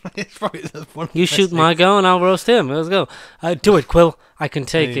 It's probably you shoot my gun and I'll roast him. Let's go. Do it, Quill. I can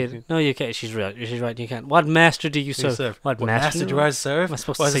take it. No, you can't. She's right. You can't. What master do you serve? What master do I serve? Am I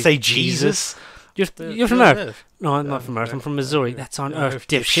supposed to say Jesus? You're from Earth. No, I'm not from Earth. I'm from Missouri. That's on Earth,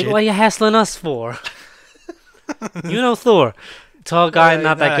 dipshit. What are you hassling us for? You know Thor. Tall guy,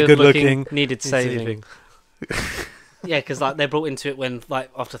 not that good looking. Needed saving. Yeah, because like they're brought into it when like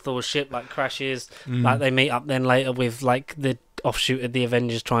after Thor's ship like crashes, like they meet up then later with like the offshoot of the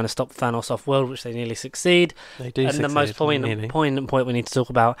Avengers trying to stop Thanos off world, which they nearly succeed. They do And succeed, the most nearly. poignant point we need to talk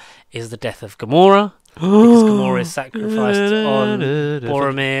about is the death of Gamora, because Gamora is sacrificed on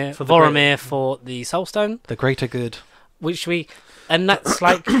Boromir for the Soul Stone, The greater good. which and that's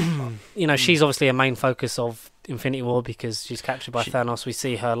like, you know, she's obviously a main focus of Infinity War because she's captured by Thanos. We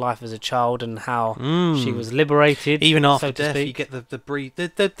see her life as a child and how she was liberated. Even after so to death, speak. you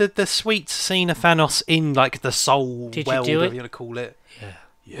get the sweet scene of Thanos in like the soul Did world, you do whatever it? you want to call it.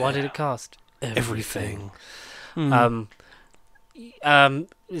 Yeah. Why did it cast Everything.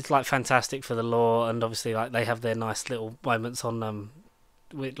 It's like fantastic for the lore, and obviously like they have their nice little moments on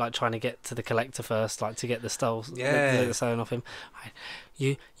with like trying to get to the Collector first, like to get the the stone off him.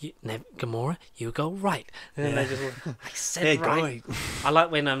 Right. Gamora, you go right. And then they just I said right. I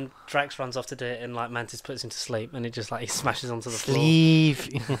like when Drax runs off to do it and like Mantis puts him to sleep and it just like he smashes onto the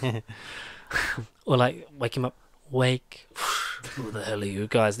floor. Or like wake him up. Wake. Who the hell are you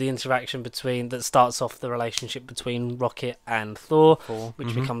guys? The interaction that starts off the relationship between Rocket and Thor,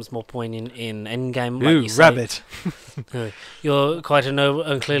 which becomes more poignant in Endgame. Ooh, like you say. rabbit. You're quite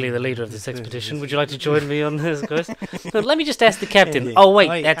and clearly the leader of this expedition. Would you like to join me on this quest? No, let me just ask the captain. Oh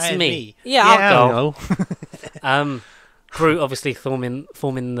wait, that's me. Yeah, I'll go. Groot obviously forming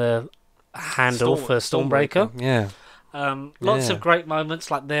the handle for Stormbreaker. Yeah. Lots of great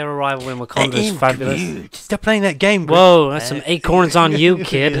moments, like their arrival in Wakanda is fabulous. Stop playing that game. Whoa, that's some acorns on you,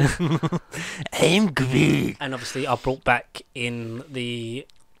 kid. I'm Groot. And obviously are brought back in the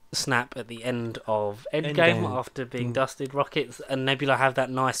snap at the end of Endgame after being dusted. Rockets and Nebula have that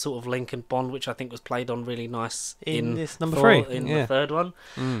nice sort of link and bond, which I think was played on really nice in this number Thor, 3, in the third one.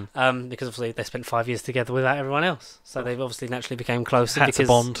 Because obviously they spent 5 years together without everyone else, so they've obviously naturally became closer because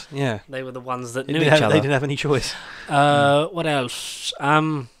bond. Yeah, they were the ones that knew each other. They didn't have any choice. What else?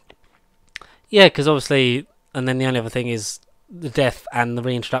 Yeah, because obviously, and then the only other thing is the death and the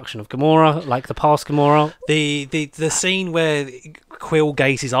reintroduction of Gamora, like the past Gamora. The scene where Quill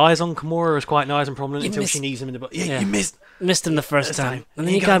gazes his eyes on Gamora is quite nice and prominent until she needs him in the butt. Yeah, you missed him the first time, and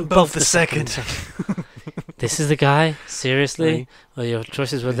then you got him both the second. This is the guy? Seriously? Well, your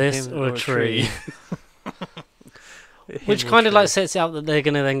choices were this or a tree. Which kind of like sets it up that they're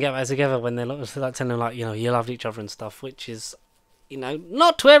gonna then get back together when they're like telling them like, you know, you loved each other and stuff, which is, you know,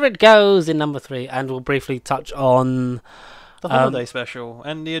 not where it goes in number 3. And we'll briefly touch on the holiday special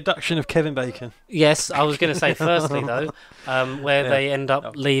and the abduction of Kevin Bacon. Yes, I was going to say firstly though, where they end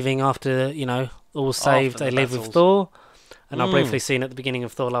up leaving after, you know, all saved. They leave with Thor, and I'll briefly seen at the beginning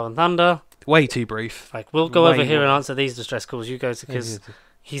of Thor: Love and Thunder. Way too brief. Like we'll go over here and answer these distress calls. You go to because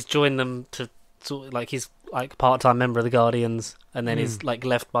he's joined them to sort of, like he's like part-time member of the Guardians, and then he's like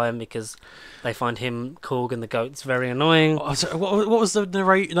left by him because they find him, Korg, and the goats very annoying. What was the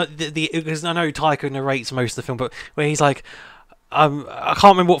narrate? Like because I know Taika narrates most of the film, but where he's like, I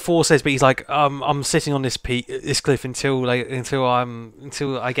can't remember what Thor says, but he's like, I'm sitting on this cliff until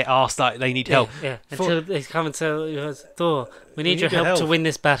I get asked that they need help. Yeah, until they come and tell you, Thor, we need your help to win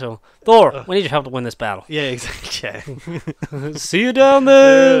this battle. Thor, we need your help to win this battle. Yeah, exactly. Yeah. See you down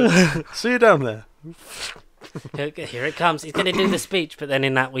there. See you down there. Here it comes. He's going to do the speech, but then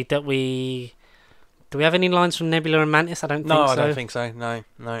in that do we have any lines from Nebula and Mantis? I don't think so. No, I don't think so.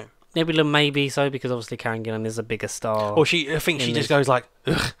 No. Nebula maybe so, because obviously Karen Gillan is a bigger star. Or I think she just goes like,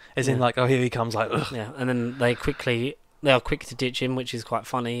 ugh, as in like, oh, here he comes, like, ugh. Yeah, and then they are quick to ditch him, which is quite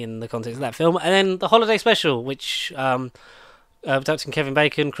funny in the context of that film. And then the holiday special, which abducting Kevin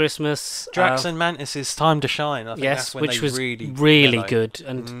Bacon, Christmas, Drax and Mantis' time to shine. I think that's when which was really good.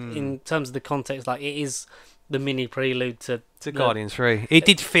 And in terms of the context, like it is the mini prelude to Guardians 3. It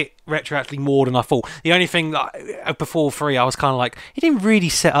did fit retroactively more than I thought. The only thing before 3, I was kind of like, it didn't really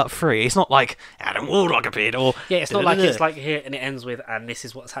set up 3. It's not like Adam Warlock appeared, or it's not like it's like here and it ends with and this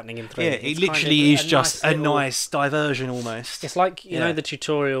is what's happening in 3. Yeah, it literally is just a nice diversion almost. It's like you know the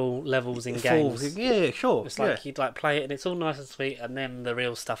tutorial levels in games. Yeah, sure. It's like you'd like play it and it's all nice and sweet, and then the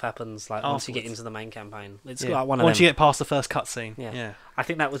real stuff happens like once you get into the main campaign. It's like one of them. Once you get past the first cutscene. Yeah, I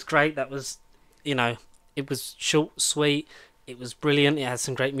think that was great. That was, you know, it was short, sweet. It was brilliant. It had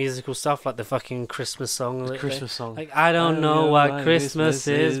some great musical stuff, like the fucking Christmas song. The Christmas song. Like, I don't know what Christmas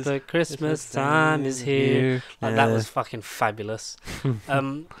is, but Christmas time is here. Like, that was fucking fabulous.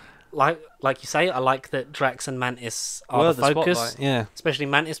 Like you say, I like that Drax and Mantis are the focus. Spotlight, yeah. Especially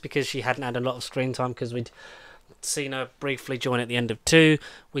Mantis, because she hadn't had a lot of screen time, because we'd seen her briefly join at the end of 2.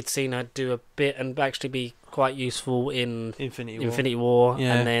 We'd seen her do a bit and actually be quite useful in Infinity War,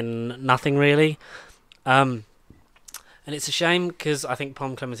 and then nothing really. And it's a shame because I think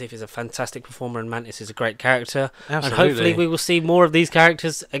Pom Klementieff is a fantastic performer and Mantis is a great character. Absolutely. And hopefully we will see more of these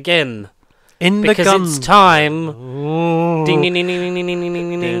characters again. In the Because Gunn. it's time Ooh. ding, ding, ding, ding, ding, ding, ding,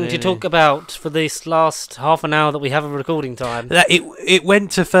 ding, ding, to talk about for this last half an hour that we have a recording time. It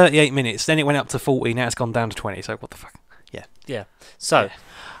went to 38 minutes, then it went up to 40, now it's gone down to 20, so what the fuck? Yeah. So,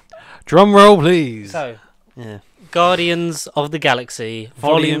 Drum roll, please. Yeah. Guardians of the Galaxy,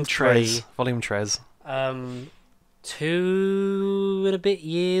 Volume 3. Volume Trez. 2 and a bit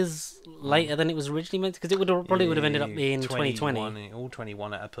years later than it was originally meant, because it probably would have ended up being 2020. All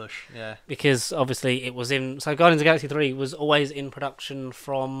 21 at a push, yeah. Because obviously it was in... So Guardians of the Galaxy 3 was always in production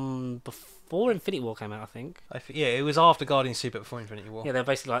from before Infinity War came out, I think. Yeah, it was after Guardians 2, but before Infinity War. Yeah, they're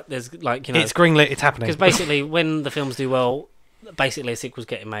basically like... There's like, you know... It's greenlit, it's happening. Because basically when the films do well... Basically, a sequel's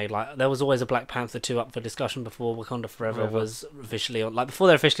getting made. Like there was always a Black Panther 2 up for discussion before Wakanda Forever was officially on. Like before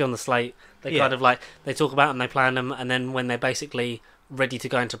they're officially on the slate, they kind of like they talk about them, they plan them, and then when they're basically ready to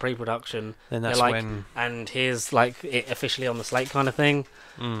go into pre-production, then that's they're like, when. and here's like it officially on the slate kind of thing.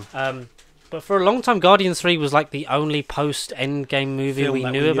 But for a long time, Guardians 3 was like the only post-Endgame movie we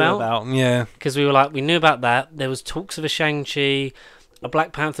knew about. Yeah, because we knew about that. There was talks of a Shang-Chi, a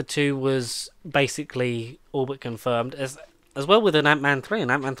Black Panther 2 was basically all but confirmed. As well with an Ant-Man 3,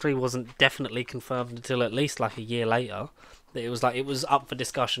 and Ant-Man 3 wasn't definitely confirmed until at least like a year later. It was up for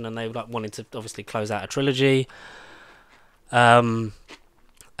discussion, and they like wanted to obviously close out a trilogy. A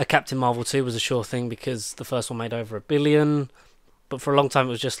Captain Marvel 2 was a sure thing because the first one made over $1 billion, but for a long time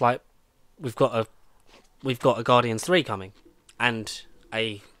it was just like we've got a Guardians 3 coming, and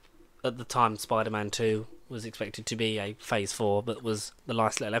at the time Spider-Man 2 was expected to be a Phase 4, but was the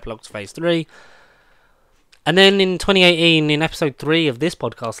last little epilogue to Phase 3. And then in 2018, in episode 3 of this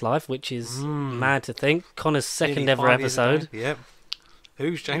podcast live, which is mad to think, Connor's second ever episode. Yep.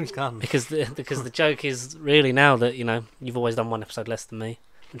 Who's James Gunn? Because the joke is really now that, you know, you've always done one episode less than me,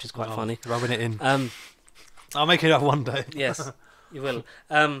 which is quite funny. Rubbing it in. I'll make it up one day. Yes, you will.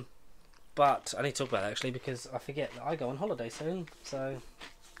 But I need to talk about that actually because I forget that I go on holiday soon. So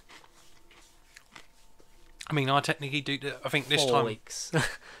I mean, I technically do. I think this 4 time. weeks.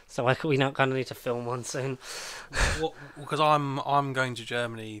 So we now kind of need to film one soon. Because I'm going to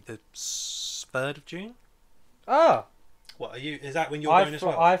Germany the 3rd of June. Ah. What are you? Is that when you're going as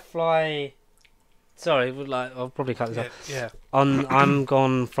well? I fly. Sorry, like I'll probably cut this off. Yeah. I'm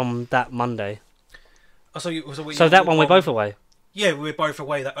gone from that Monday. Oh, so that one we're both away. Yeah, we're both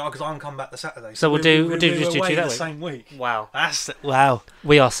away because I'm coming back the Saturday. So we'll do just 2 that that the same week. Wow. Wow.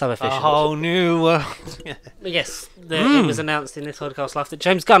 We are so efficient. A whole new world. Yes, it was announced in this podcast live that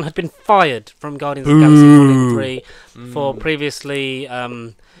James Gunn had been fired from Guardians of the Galaxy Volume 3 for previously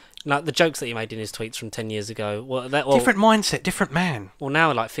like the jokes that he made in his tweets from 10 years ago. Different mindset, different man. Well,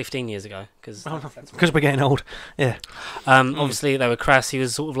 now like 15 years ago because we're getting old. Yeah. Obviously they were crass. He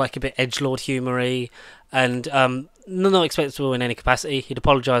was sort of like a bit edgelord humoury and not acceptable in any capacity. He'd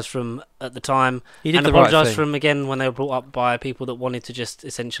apologised from at the time. He did and the right apologised thing. from again when they were brought up by people that wanted to just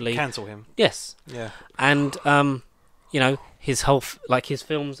essentially Cancel him. Yes. Yeah. And you know, his whole his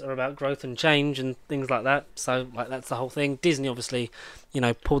films are about growth and change and things like that. So like that's the whole thing. Disney obviously, you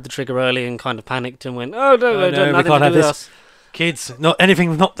know, pulled the trigger early and kind of panicked and went, "Oh no, we nothing can't to have do with this. us." Kids, not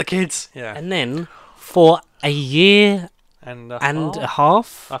anything, not the kids. Yeah. And then for a year and a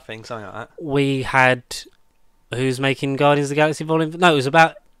half, I think something like that. we had who's making Guardians of the Galaxy Volume. No, it was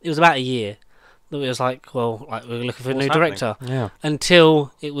about a year. That it was like, well, like we were looking for a new director. Yeah.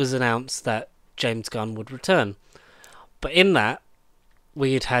 Until it was announced that James Gunn would return. But in that,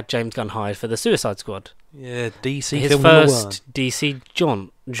 we had James Gunn hired for the Suicide Squad. Yeah, DC his film first DC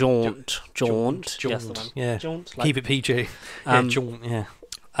jaunt. Yes, the one. Yeah, jaunt. Keep it PG. Jaunt.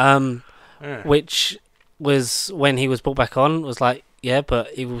 Yeah. Which was when he was brought back on. Was like, yeah, but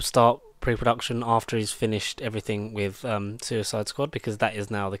he will start pre-production after he's finished everything with Suicide Squad because that is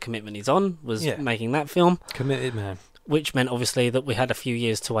now the commitment he's on. Was making that film. Committed man. Which meant obviously that we had a few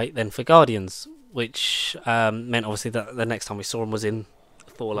years to wait then for Guardians. Which meant obviously that the next time we saw him was in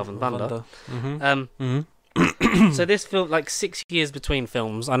Thor: Love and Thunder. So this film, like 6 years between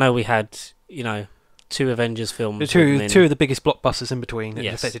films. I know we had, you know, 2 Avengers films. Two of the biggest blockbusters in between.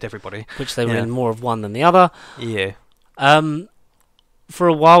 It affected everybody. Which they were in more of one than the other. Yeah. For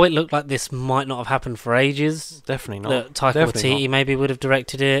a while, it looked like this might not have happened for ages. Definitely not. That Taika Waititi maybe would have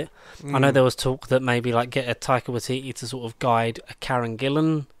directed it. I know there was talk that maybe like get a Taika Waititi to sort of guide a Karen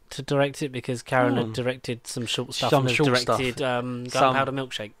Gillan to direct it because Karen had directed some short stuff and has directed Gunpowder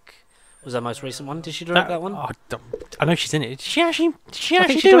Milkshake was her most recent one. Did she direct that one? I know she's in it. Did she actually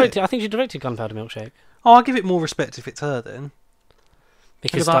I think she directed Gunpowder Milkshake. Oh, I'll give it more respect if it's her then.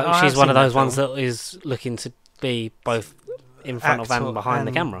 Because she's one of those ones that is looking to be both in front of and behind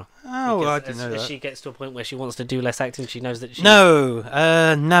the camera. Oh, I Because didn't know as that. she gets to a point where she wants to do less acting, she knows that she... No,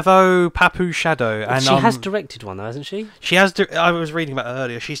 Navo Papu Shadow. And she has directed one, though, hasn't she? She has. I was reading about it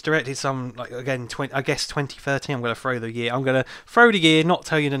earlier. She's directed some, like, again, I guess 2013. I'm going to throw the year. I'm going to throw the year, not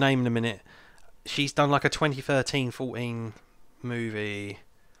tell you the name in a minute. She's done like a 2013-14 movie.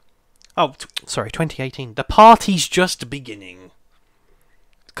 Oh, sorry, 2018. The Party's Just Beginning.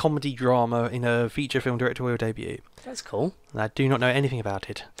 Comedy drama in a feature film directorial debut. That's cool. And I do not know anything about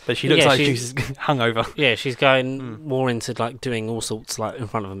it, but she looks like she's hungover. Yeah, she's going more into like doing all sorts like in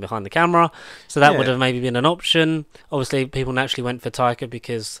front of and behind the camera. So that would have maybe been an option. Obviously, people naturally went for Taika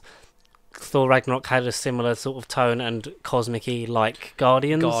because Thor Ragnarok had a similar sort of tone and cosmic-y like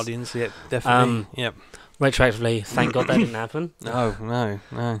Guardians. Guardians, yeah, definitely. Yep. Retroactively, thank God that didn't happen. No.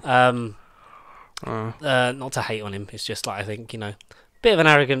 Not to hate on him, it's just like I think, you know, bit of an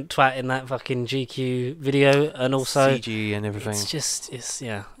arrogant twat in that fucking GQ video, and also CG and everything. It's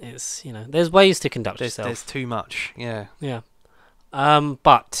you know, there's ways to conduct yourself. There's too much, yeah.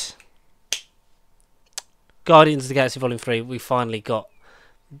 But Guardians of the Galaxy Volume 3 we finally got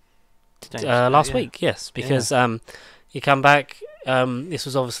last week, yes, because you come back. This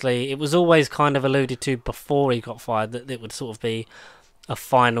was obviously, it was always kind of alluded to before he got fired that it would sort of be a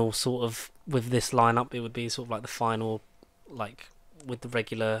final sort of, with this lineup, it would be sort of like the final, like with the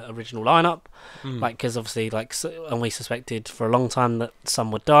regular original lineup, like, because obviously, like, and we suspected for a long time that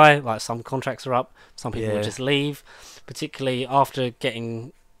some would die, like some contracts are up, some people would just leave, particularly after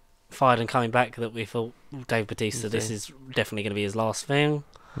getting fired and coming back, that we thought Dave Bautista, this is definitely going to be his last thing,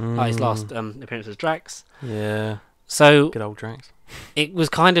 his last appearance as Drax. Yeah. So good old Drax. It was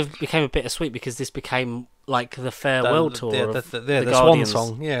kind of became a bittersweet because this became like the farewell tour of the swan Guardians.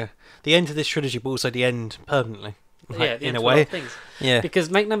 song. Yeah, the end of this trilogy, but also the end permanently. Like, in a way. way. Yeah. Because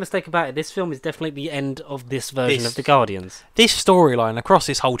make no mistake about it, this film is definitely the end of this version of the Guardians. This storyline across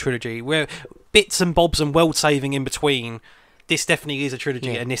this whole trilogy, where bits and bobs and world saving in between, this definitely is a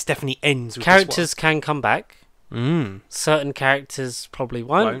trilogy, and this definitely ends with characters can come back. Mm. Certain characters probably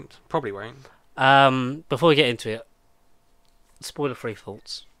won't. Probably won't. Before we get into it, spoiler-free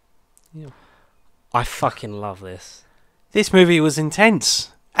thoughts. Yeah. I fucking love this. This movie was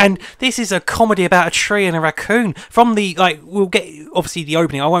intense. And this is a comedy about a tree and a raccoon. From the, like, we'll get, obviously, the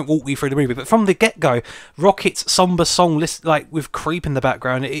opening, I won't walk you through the movie, but from the get-go, Rocket's somber song, like, with Creep in the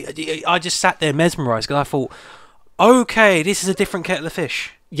background, I just sat there mesmerised, because I thought, okay, this is a different kettle of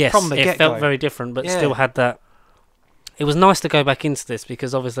fish. Yes, from the it get-go. felt very different, but still had that. It was nice to go back into this,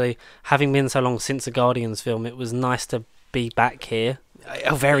 because obviously, having been so long since a Guardians film, it was nice to be back here.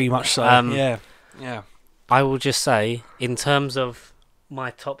 Very much so, yeah. I will just say, in terms of my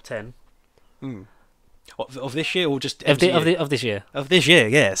top 10 of this year, or just of this year? Of this year,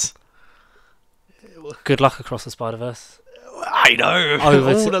 yes. Good luck across the Spider-Verse. I know.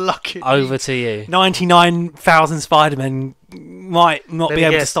 The luck. Over to you. 99,000 Spider-Men might not be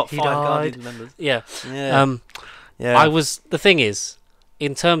able to stop 5 Guardians members. Yeah. Yeah. I was. The thing is,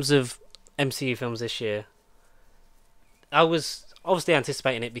 in terms of MCU films this year, I was obviously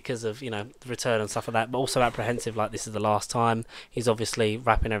anticipating it because of, you know, the return and stuff like that, but also apprehensive, like this is the last time. He's obviously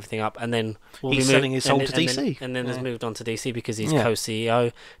wrapping everything up, and then he's selling his soul to DC, and then has moved on to DC because he's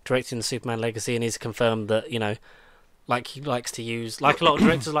co-CEO, directing the Superman Legacy, and he's confirmed that, you know, like he likes to use, like a lot of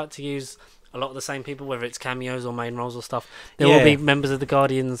directors like to use a lot of the same people, whether it's cameos or main roles or stuff. There will be members of the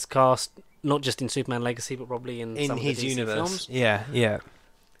Guardians cast, not just in Superman Legacy, but probably in some of the DC universe. Films. Yeah.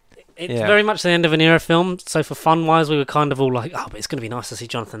 It's very much the end of an era film, so for fun-wise, we were kind of all like, oh, but it's going to be nice to see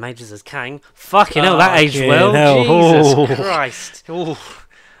Jonathan Majors as Kang. Fucking hell, that aged well. Jesus Christ. Oh,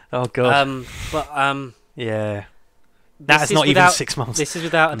 God. Yeah. That's not even 6 months. This is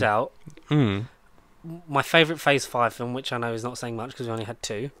without a doubt my favourite Phase 5 film, which I know is not saying much because we only had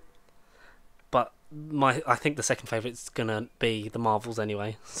 2. But I think the second favourite's going to be the Marvels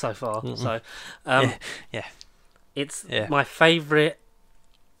anyway, so far. So, it's my favourite.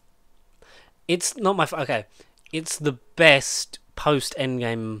 It's not my... Okay. It's the best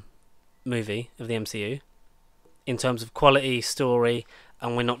post-Endgame movie of the MCU in terms of quality, story,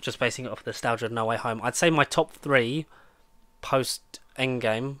 and we're not just basing it off the nostalgia of No Way Home. I'd say my top 3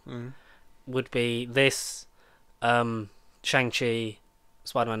 post-Endgame would be this, Shang-Chi,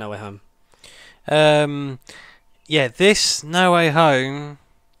 Spider-Man No Way Home. This No Way Home...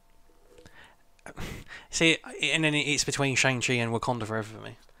 See, and then it's between Shang-Chi and Wakanda Forever for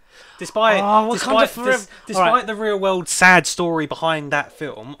me. Despite the real world sad story behind that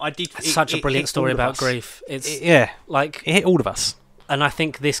film, It's such a brilliant story about grief. It's like it hit all of us, and I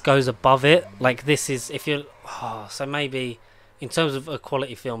think this goes above it. Like this is, if you're so maybe in terms of a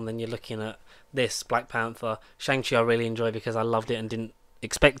quality film, then you're looking at this, Black Panther, Shang-Chi I really enjoy because I loved it and didn't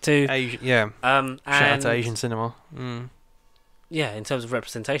expect to. Shout out And to Asian cinema. yeah, in terms of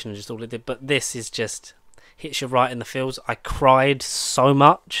representation, just all it did. But this is just hits you right in the feels. I cried so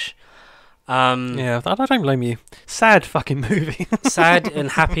much. Yeah, I don't blame you. Sad fucking movie. Sad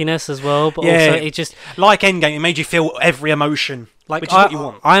and happiness as well, but Yeah. also it just Like Endgame, it made you feel every emotion, like which is what you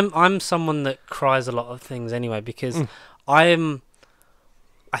want. I'm someone that cries a lot of things anyway because I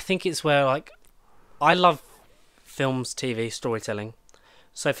think it's where like I love films, TV, storytelling.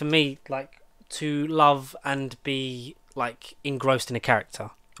 So for me, like to love and be like engrossed in a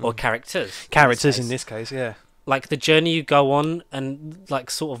character or characters In this case, yeah. like the journey you go on, and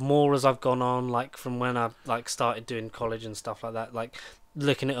like sort of more as I've gone on, like from when I like started doing college and stuff like that, like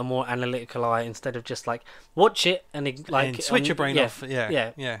looking at a more analytical eye instead of just like watch it and like switch your brain off.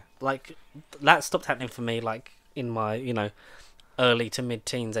 Yeah. like that stopped happening for me like in my early to mid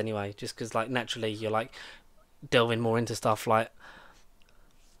teens anyway, just because like naturally you're like delving more into stuff like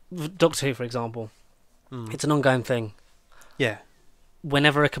Doctor Who, for example. It's an ongoing thing. Yeah.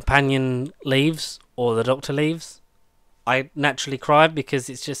 Whenever a companion leaves or the Doctor leaves, I naturally cry because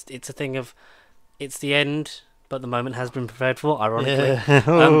it's a thing of it's the end, but the moment has been prepared for. Ironically,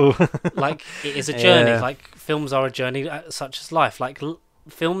 like it is a journey. Yeah. Like films are a journey, such as life. Like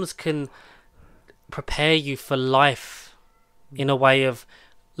films can prepare you for life in a way of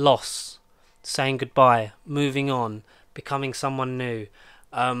loss, saying goodbye, moving on, becoming someone new,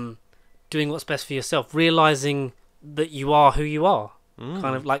 doing what's best for yourself, realizing that you are who you are.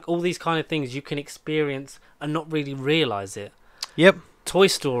 Kind of like all these kind of things you can experience and not really realize it. Yep. Toy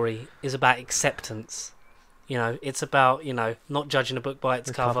Story is about acceptance. It's about not judging a book by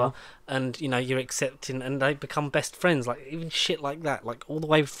its cover, and you're accepting, and they become best friends. Like even shit like that, like all the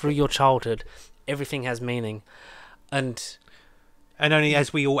way through your childhood, everything has meaning, and only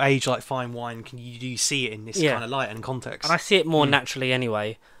as we all age like fine wine can you see it in this kind of light and context. And I see it more naturally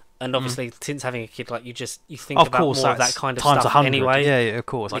anyway. And obviously, since having a kid, like you think about more of that kind of stuff anyway. Yeah, of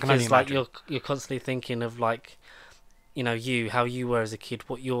course. Because I can only imagine. you're constantly thinking of like, how you were as a kid,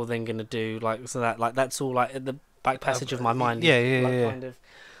 what you're then gonna do, like so that like that's all like at the back passage of my mind. Kind of,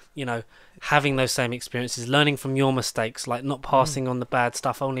 having those same experiences, learning from your mistakes, like not passing on the bad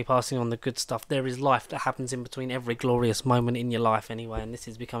stuff, only passing on the good stuff. There is life that happens in between every glorious moment in your life anyway, and this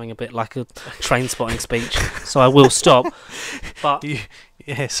is becoming a bit like a train spotting speech, so I will stop. But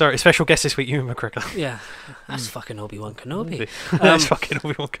yeah, sorry, special guest this week, Ewan McGregor. Yeah, that's fucking Obi-Wan Kenobi. That's fucking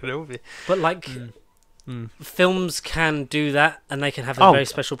Obi-Wan Kenobi. But like, films can do that, and they can have a very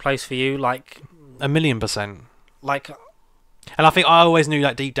special place for you. Like 1,000,000%. Like, and I think I always knew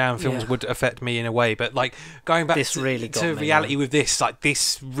that deep down films would affect me in a way, but like going back this really got to me, reality with this, like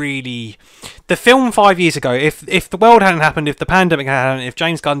this really, the film 5 years ago, if the world hadn't happened, if the pandemic hadn't happened, if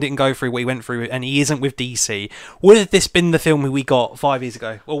James Gunn didn't go through what he went through, and he isn't with DC, would this been the film we got 5 years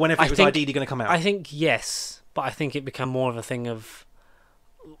ago, or whenever it was ideally going to come out? I think yes, but I think it became more of a thing of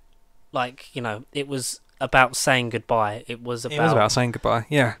like it was about saying goodbye. It was about saying goodbye.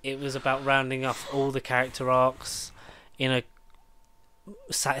 Yeah, it was about rounding off all the character arcs in a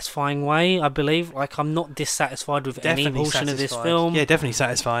satisfying way, I believe. Like I'm not dissatisfied with any portion of this film. Yeah, definitely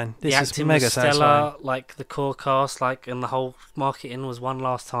satisfying. This the is acting mega was stellar, satisfying. like the core cast, like and the whole marketing was one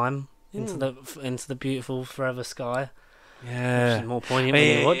last time into the beautiful forever sky. Yeah, which is more poignant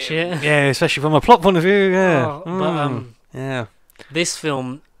when you watch it. Yeah, especially from a plot point of view. Yeah, but this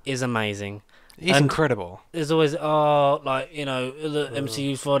film is amazing. It's incredible. There's always the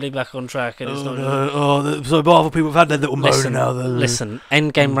MCU's finally back on track, and it's not. So Marvel people have had their little moan now. Listen,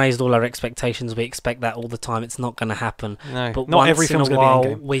 Endgame raised all our expectations. We expect that all the time. It's not going to happen. No, but not every film's going to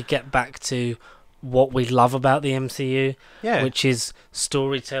be Endgame. We get back to what we love about the MCU, which is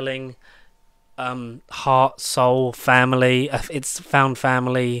storytelling, heart, soul, family. It's found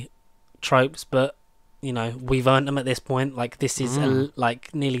family tropes, but we've earned them at this point. Like this is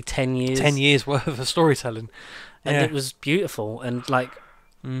like nearly 10 years. 10 years worth of storytelling, and it was beautiful. And like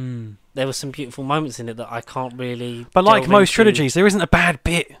there were some beautiful moments in it that I can't really. But like most trilogies, there isn't a bad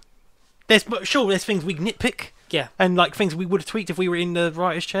bit. There's things we nitpick. Yeah, and like things we would have tweaked if we were in the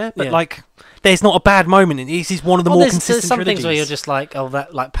writer's chair, but like there's not a bad moment. This is one of the more consistent there's some trilogies. Things where you're just like,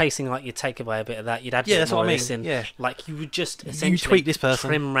 that like pacing, like you take away a bit of that, you'd add that's more what I this mean. in. Like you would just essentially tweak this person,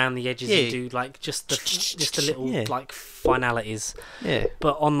 trim around the edges, and do like just the little like finalities. Yeah.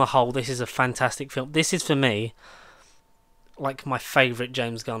 But on the whole, this is a fantastic film. This is for me like my favourite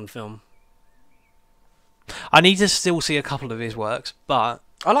James Gunn film. I need to still see a couple of his works, but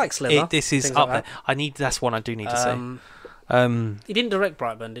I like Slither. This is up there. That's one I do need to see. He didn't direct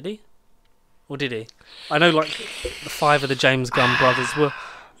Brightburn, did he? Or did he? I know, like, the 5 of the James Gunn brothers were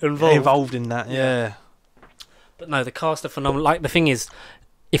involved in that. Yeah. But no, the cast are phenomenal. Like, the thing is,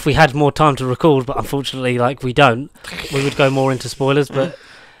 if we had more time to record, but unfortunately, like, we don't, we would go more into spoilers. But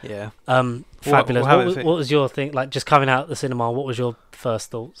yeah, fabulous. What was your thing? Like, just coming out of the cinema, what was your first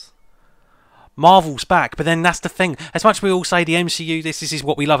thoughts? Marvel's back, but then that's the thing. As much as we all say the MCU, this is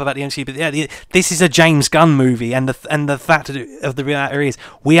what we love about the MCU, but yeah, this is a James Gunn movie, and the fact of the matter is,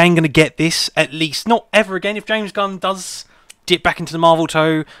 we ain't gonna get this, at least not ever again. If James Gunn does dip back into the Marvel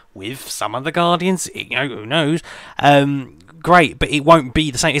toe with some of the Guardians, who knows? Great, but it won't be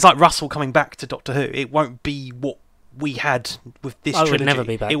the same. It's like Russell coming back to Doctor Who. It won't be what we had with this trilogy. It will never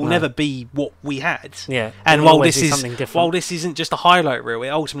be back. It will never be what we had. Yeah, and while this isn't just a highlight reel, it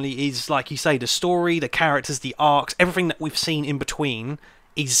ultimately is, like you say, the story, the characters, the arcs, everything that we've seen in between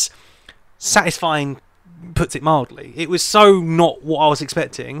is satisfying. Puts it mildly. It was so not what I was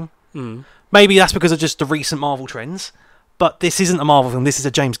expecting. Maybe that's because of just the recent Marvel trends. But this isn't a Marvel film. This is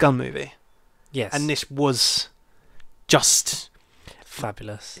a James Gunn movie. Yes, and this was just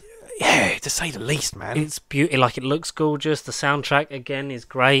fabulous. Yeah, to say the least, man. It's beautiful. Like, it looks gorgeous. The soundtrack again is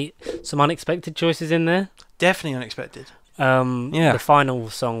great. Some unexpected choices in there. Definitely unexpected. The final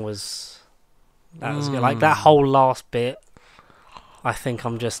song was good. Like, that whole last bit, I think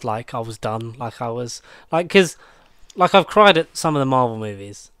I'm just like, I was done. Like, I was like, because like, I've cried at some of the Marvel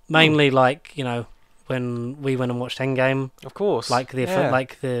movies, mainly like, you know, when we went and watched Endgame. Of course. Like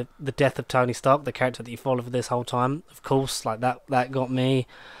the death of Tony Stark, the character that you follow for this whole time. Of course, like that got me.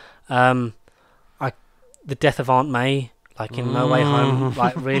 The death of Aunt May, like in No Way Home,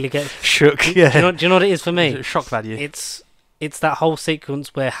 like really gets shook. Yeah. Do you know what it is for me? Shock value. It's that whole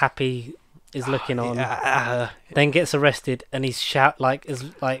sequence where Happy is looking on, then gets arrested, and he's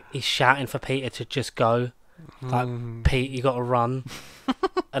he's shouting for Peter to just go. Like, Pete, you got to run.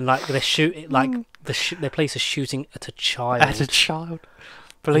 And like they're shooting, like the police are shooting at a child. At a child.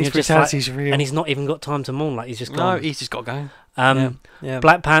 Police brutality's real, and he's not even got time to mourn. Like, he's just gone. No, he's just got to go.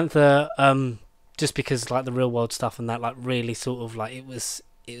 Black Panther, just because like the real world stuff and that, like, really sort of like it was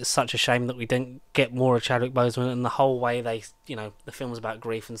such a shame that we didn't get more of Chadwick Boseman, and the whole way they, you know, the film was about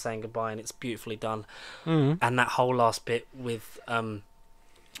grief and saying goodbye, and it's beautifully done. And that whole last bit with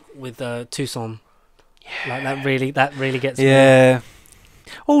Tucson, like that really gets me.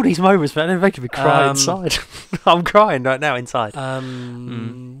 All these moments, man, they're making me cry inside. I'm crying right now inside.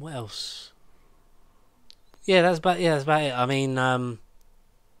 What else? That's about it. I mean,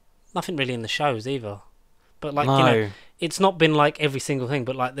 nothing really in the shows either. But like, you know, it's not been like every single thing,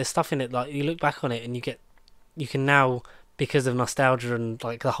 but like there's stuff in it, like you look back on it and you can now, because of nostalgia and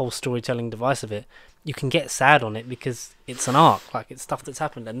like the whole storytelling device of it, you can get sad on it because it's an arc, like it's stuff that's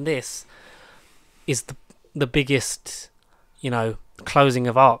happened, and this is the biggest, you know, closing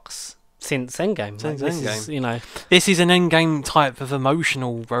of arcs since Endgame. This is an Endgame type of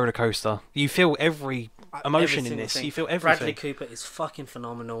emotional roller coaster. You feel every emotion in this. You feel everything. Bradley Cooper is fucking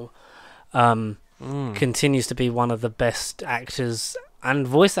phenomenal. Continues to be one of the best actors and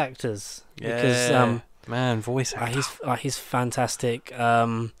voice actors. Because, voice actor. He's fantastic.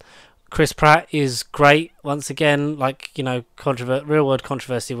 Chris Pratt is great once again. Like, you know, real world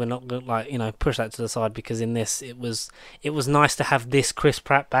controversy. We're not gonna, like, you know, push that to the side, because in this it was nice to have this Chris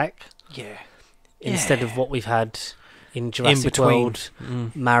Pratt back. Yeah. Instead of what we've had in Jurassic World,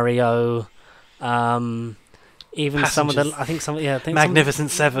 Mario, even Passengers. some of the, I think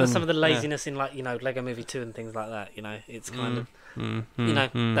Magnificent Seven. Some of the laziness in, like, you know, Lego Movie 2 and things like that. You know, it's kind of, you know,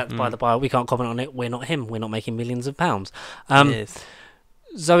 that's by the by. We can't comment on it. We're not him. We're not making millions of pounds. Yes.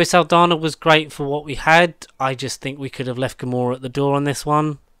 Zoe Saldana was great for what we had. I just think we could have left Gamora at the door on this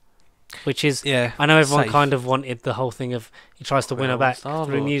one, which is, I know everyone kind of wanted the whole thing of he tries to win her back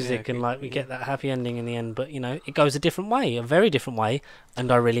through music, and like we get that happy ending in the end, but you know, it goes a different way, a very different way,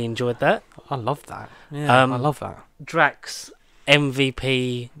 and I really enjoyed that. I love that. I love that. Drax,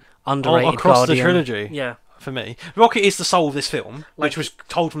 MVP, underrated across Guardian. the trilogy. Yeah. For me, Rocket is the soul of this film, which was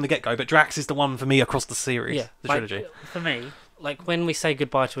told from the get-go, but Drax is the one for me across the series, the trilogy. For me, like, when we say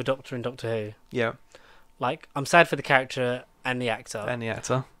goodbye to a Doctor in Doctor Who, like, I'm sad for the character and the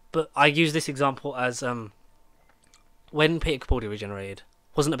actor. But I use this example as when Peter Capaldi regenerated,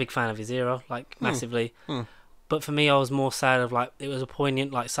 wasn't a big fan of his era, like, massively. But for me, I was more sad of, like, it was a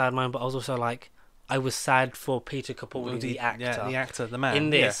poignant, like, sad moment, but I was also like, I was sad for Peter Capaldi, the actor. Yeah, the actor, the man. In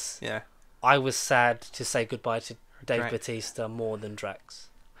this, I was sad to say goodbye to Dave Bautista more than Drax.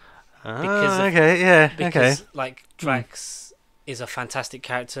 Because like, Drax is a fantastic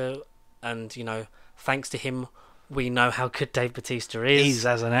character, and, you know, thanks to him, we know how good Dave Bautista is. He's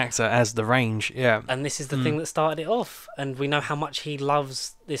as an actor, as the range, yeah. And this is the thing that started it off. And we know how much he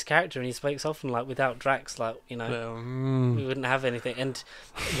loves this character, and he speaks often, like, without Drax, like, you know, we wouldn't have anything. And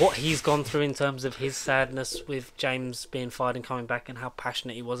what he's gone through in terms of his sadness with James being fired and coming back, and how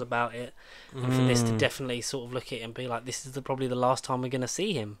passionate he was about it. And for this to definitely sort of look at it and be like, this is probably the last time we're going to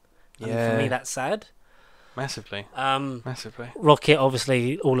see him. And for me, that's sad. Massively. Rocket,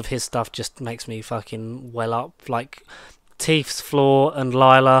 obviously, all of his stuff just makes me fucking well up. Like, Teeth's Floor and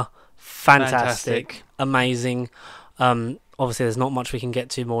Lila, fantastic. Amazing. Obviously, there's not much we can get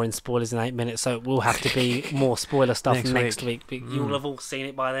to more in spoilers in 8 minutes, so it will have to be more spoiler stuff next week. You'll have all seen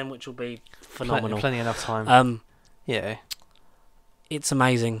it by then, which will be phenomenal. Plenty enough time. Yeah. It's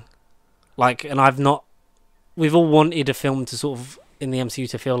amazing. Like, and we've all wanted a film to sort of, in the MCU,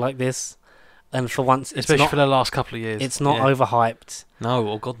 to feel like this. And for once, especially for the last couple of years, it's not overhyped. No,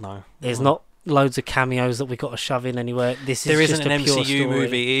 oh god, no. There's not loads of cameos that we got to shove in anywhere. There isn't an MCU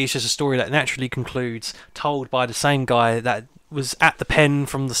movie. It's just a story that naturally concludes, told by the same guy that was at the pen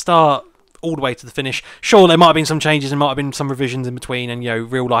from the start all the way to the finish. Sure, there might have been some changes, and might have been some revisions in between, and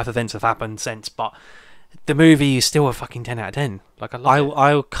real life events have happened since. But the movie is still a fucking 10 out of 10. Like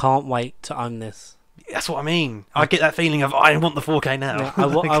I can't wait to own this. That's what I mean. I get that feeling of I want the 4K now. Yeah,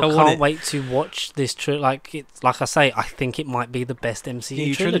 I can't wait to watch this. Like I say, I think it might be the best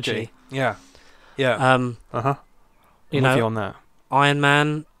MCU trilogy. Yeah. I'm with you on that. Iron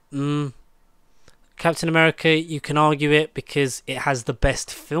Man, Captain America. You can argue it because it has the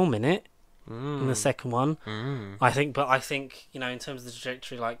best film in it. In the second one, I think. But I think in terms of the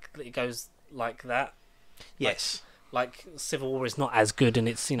trajectory, like it goes like that. Yes. Like Civil War is not as good, and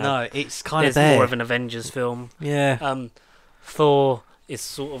it's no, it's kind of more of an Avengers film. Yeah. Thor is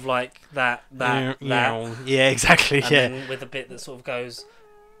sort of like that. Yeah, exactly. And then with a bit that sort of goes,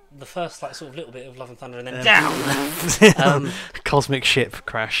 the first like sort of little bit of Love and Thunder, and then down. Cosmic ship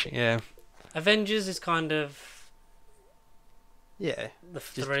crash. Yeah. Avengers is kind of the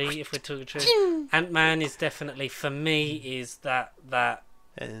three. If we're talking true, Ant-Man is definitely for me is that.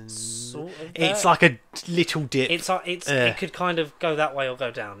 Sort of it's like a little dip. It could kind of go that way or go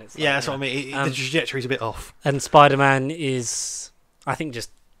down. It's like, that's what I mean. The trajectory's a bit off. And Spider-Man is, I think,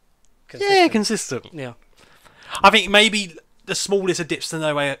 just consistent. Yeah, I think maybe the smallest of dips to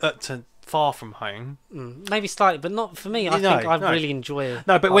No Way to Far From Home. Maybe slightly, but not for me. I think I really enjoy it.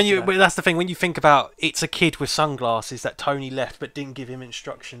 No, but but that's the thing. When you think about it's a kid with sunglasses that Tony left, but didn't give him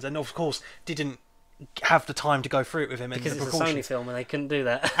instructions, and of course didn't have the time to go through it with him because and the it's a Sony film and they couldn't do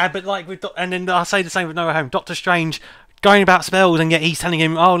that. But like and then I say the same with No Way Home. Doctor Strange going about spells, and yet he's telling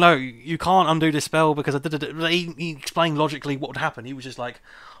him, "Oh no, you can't undo this spell because I did it." He explained logically what would happen. He was just like,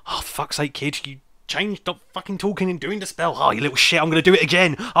 "Oh for fuck's sake, kid, you changed, stop fucking talking and doing the spell. Oh you little shit, I'm gonna do it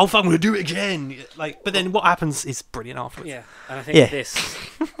again. Oh fuck, I'm gonna do it again." Like, but then what happens is brilliant afterwards. Yeah, and I think this,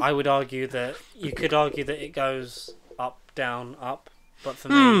 I would argue that you could argue that it goes up, down, up. But for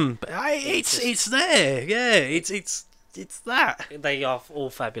me, it's there. Yeah, it's that. They are all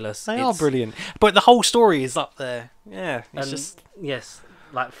fabulous. They are brilliant. But the whole story is up there. Yeah, it's just yes,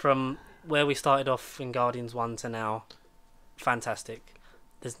 like from where we started off in Guardians 1 to now, fantastic.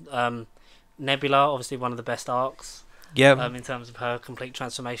 There's Nebula, obviously one of the best arcs. Yeah. In terms of her complete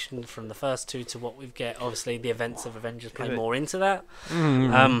transformation from the first two to what we've get, obviously the events of Avengers play more into that.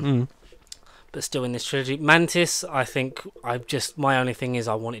 But still in this trilogy, Mantis, I think my only thing is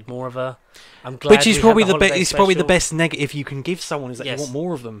I wanted more of her. I'm glad. Which is probably the best negative you can give someone is that you want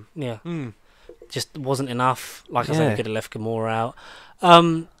more of them. Yeah. Just wasn't enough. Like I said, I could have left Gamora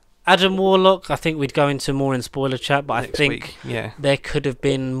out. Adam Warlock, I think we'd go into more in spoiler chat, but I think there could have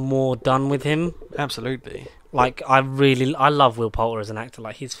been more done with him. Absolutely. Like I love Will Poulter as an actor.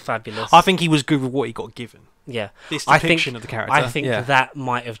 Like he's fabulous. I think he was good with what he got given. Yeah, this depiction of the character. I think that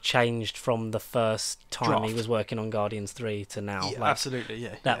might have changed from the first time he was working on Guardians 3 to now. Yeah, absolutely,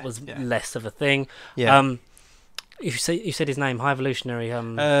 yeah. That was less of a thing. Yeah. You said his name, High Evolutionary.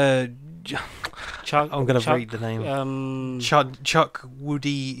 Chuck. I'm going to read the name. Chuck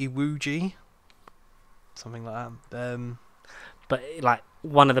Woody Iwuji, something like that. But like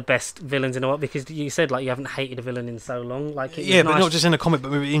one of the best villains in the world, because you said like you haven't hated a villain in so long. Like but not just in a comic,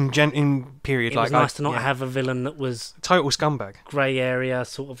 but in period. It was nice to not have a villain that was total scumbag, grey area,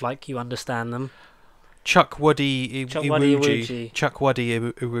 sort of like you understand them. Chuck Woody Iwuji,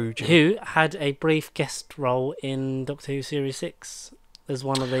 who had a brief guest role in Doctor Who Series 6 as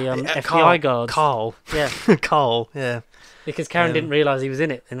one of the FBI guards. Carl. Yeah. Carl, yeah. Because Karen didn't realise he was in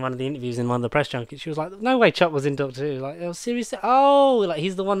it in one of the interviews in one of the press junkets. She was like, no way Chuck was in Doctor Who. Like, oh, seriously? Oh, like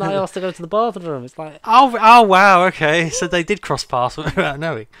he's the one that I asked to go to the bathroom. It's like... Oh wow, okay. So they did cross paths without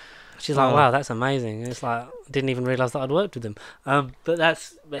knowing. She's like, wow, that's amazing. And it's like, didn't even realise that I'd worked with him. But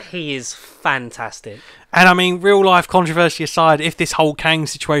he is fantastic. And I mean, real life controversy aside, if this whole Kang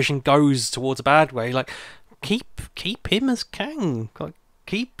situation goes towards a bad way, like keep him as Kang. Like,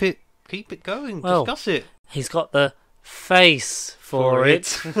 keep it going. Well, discuss it. He's got the face for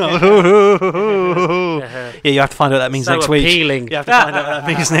it. Yeah, you have to find out what that means So next appealing. week. You have to find out what that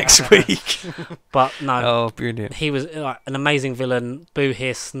means next week. But no, Oh, brilliant. he was an amazing villain. Boo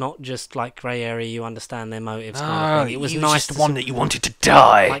hiss, not just like grey area. You understand their motives. Kind of thing. It was he nice. just the one that you wanted to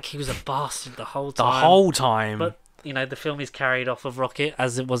die. Like he was a bastard the whole the time. whole time. But you know, the film is carried off of Rocket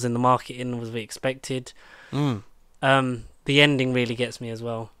as it was in the marketing, as we expected. The ending really gets me as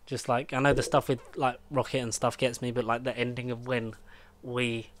well. Just like, I know the stuff with like Rocket and stuff gets me, but like the ending of when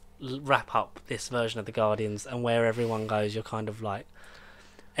we wrap up this version of the Guardians and where everyone goes, you're kind of like,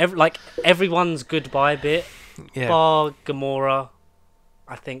 everyone's goodbye bit, bar Gamora,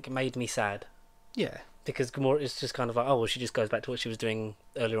 I think made me sad. Yeah. Because Gamora is just kind of like, oh well, she just goes back to what she was doing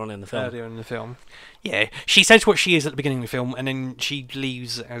earlier on in the film. Yeah, she says what she is at the beginning of the film, and then she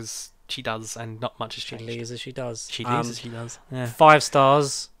leaves as she does, and not much has changed. She leaves as she does. She leaves as she does. Yeah. 5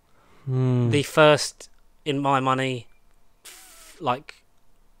 stars. The first, in my money, like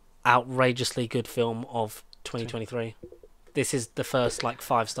outrageously good film of 2023. This is the first like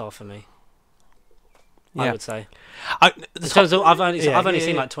 5-star for me. Yeah. I would say. In terms of, I've only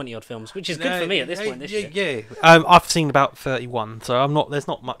seen like 20 odd films, which is good for me at this point this year. Yeah. I've seen about 31, so I'm not. There's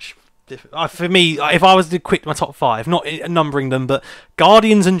not much. For me, if I was to quit my top 5, not numbering them, but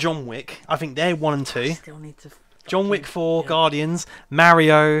Guardians and John Wick, I think they're 1 and 2. Still need to. John Wick 4, Guardians,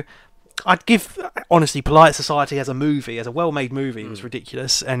 Mario. I'd give, honestly, Polite Society as a movie, as a well-made movie, was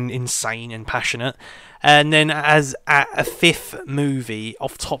ridiculous and insane and passionate. And then as a 5th movie,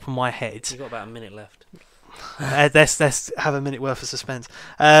 off the top of my head... You've got about a minute left. Let's have a minute worth of suspense.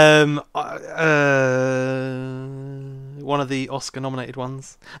 One of the Oscar-nominated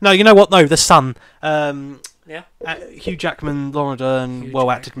ones. No, you know what? No, The Sun. Hugh Jackman, Laura Dern,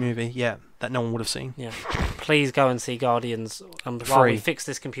 well-acted movie. Yeah, that no one would have seen. Yeah. Please go and see Guardians. While we fix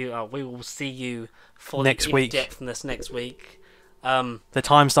this computer, we will see you for next the week. In-depthness next week. The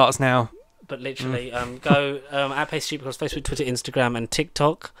time starts now. But literally, go at Pace Street across Facebook, Twitter, Instagram, and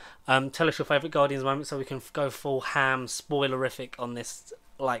TikTok. Tell us your favourite Guardians moment so we can go full ham, spoilerific on this,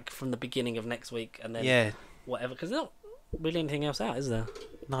 like from the beginning of next week, and then whatever. Because there's not really anything else out, is there?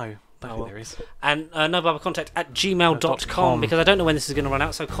 No, I don't think there is. And nobarbercontact@gmail.com, because I don't know when this is going to run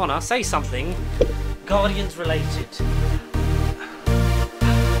out. So Connor, say something Guardians related.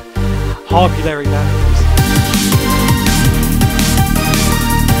 Hardly very bad.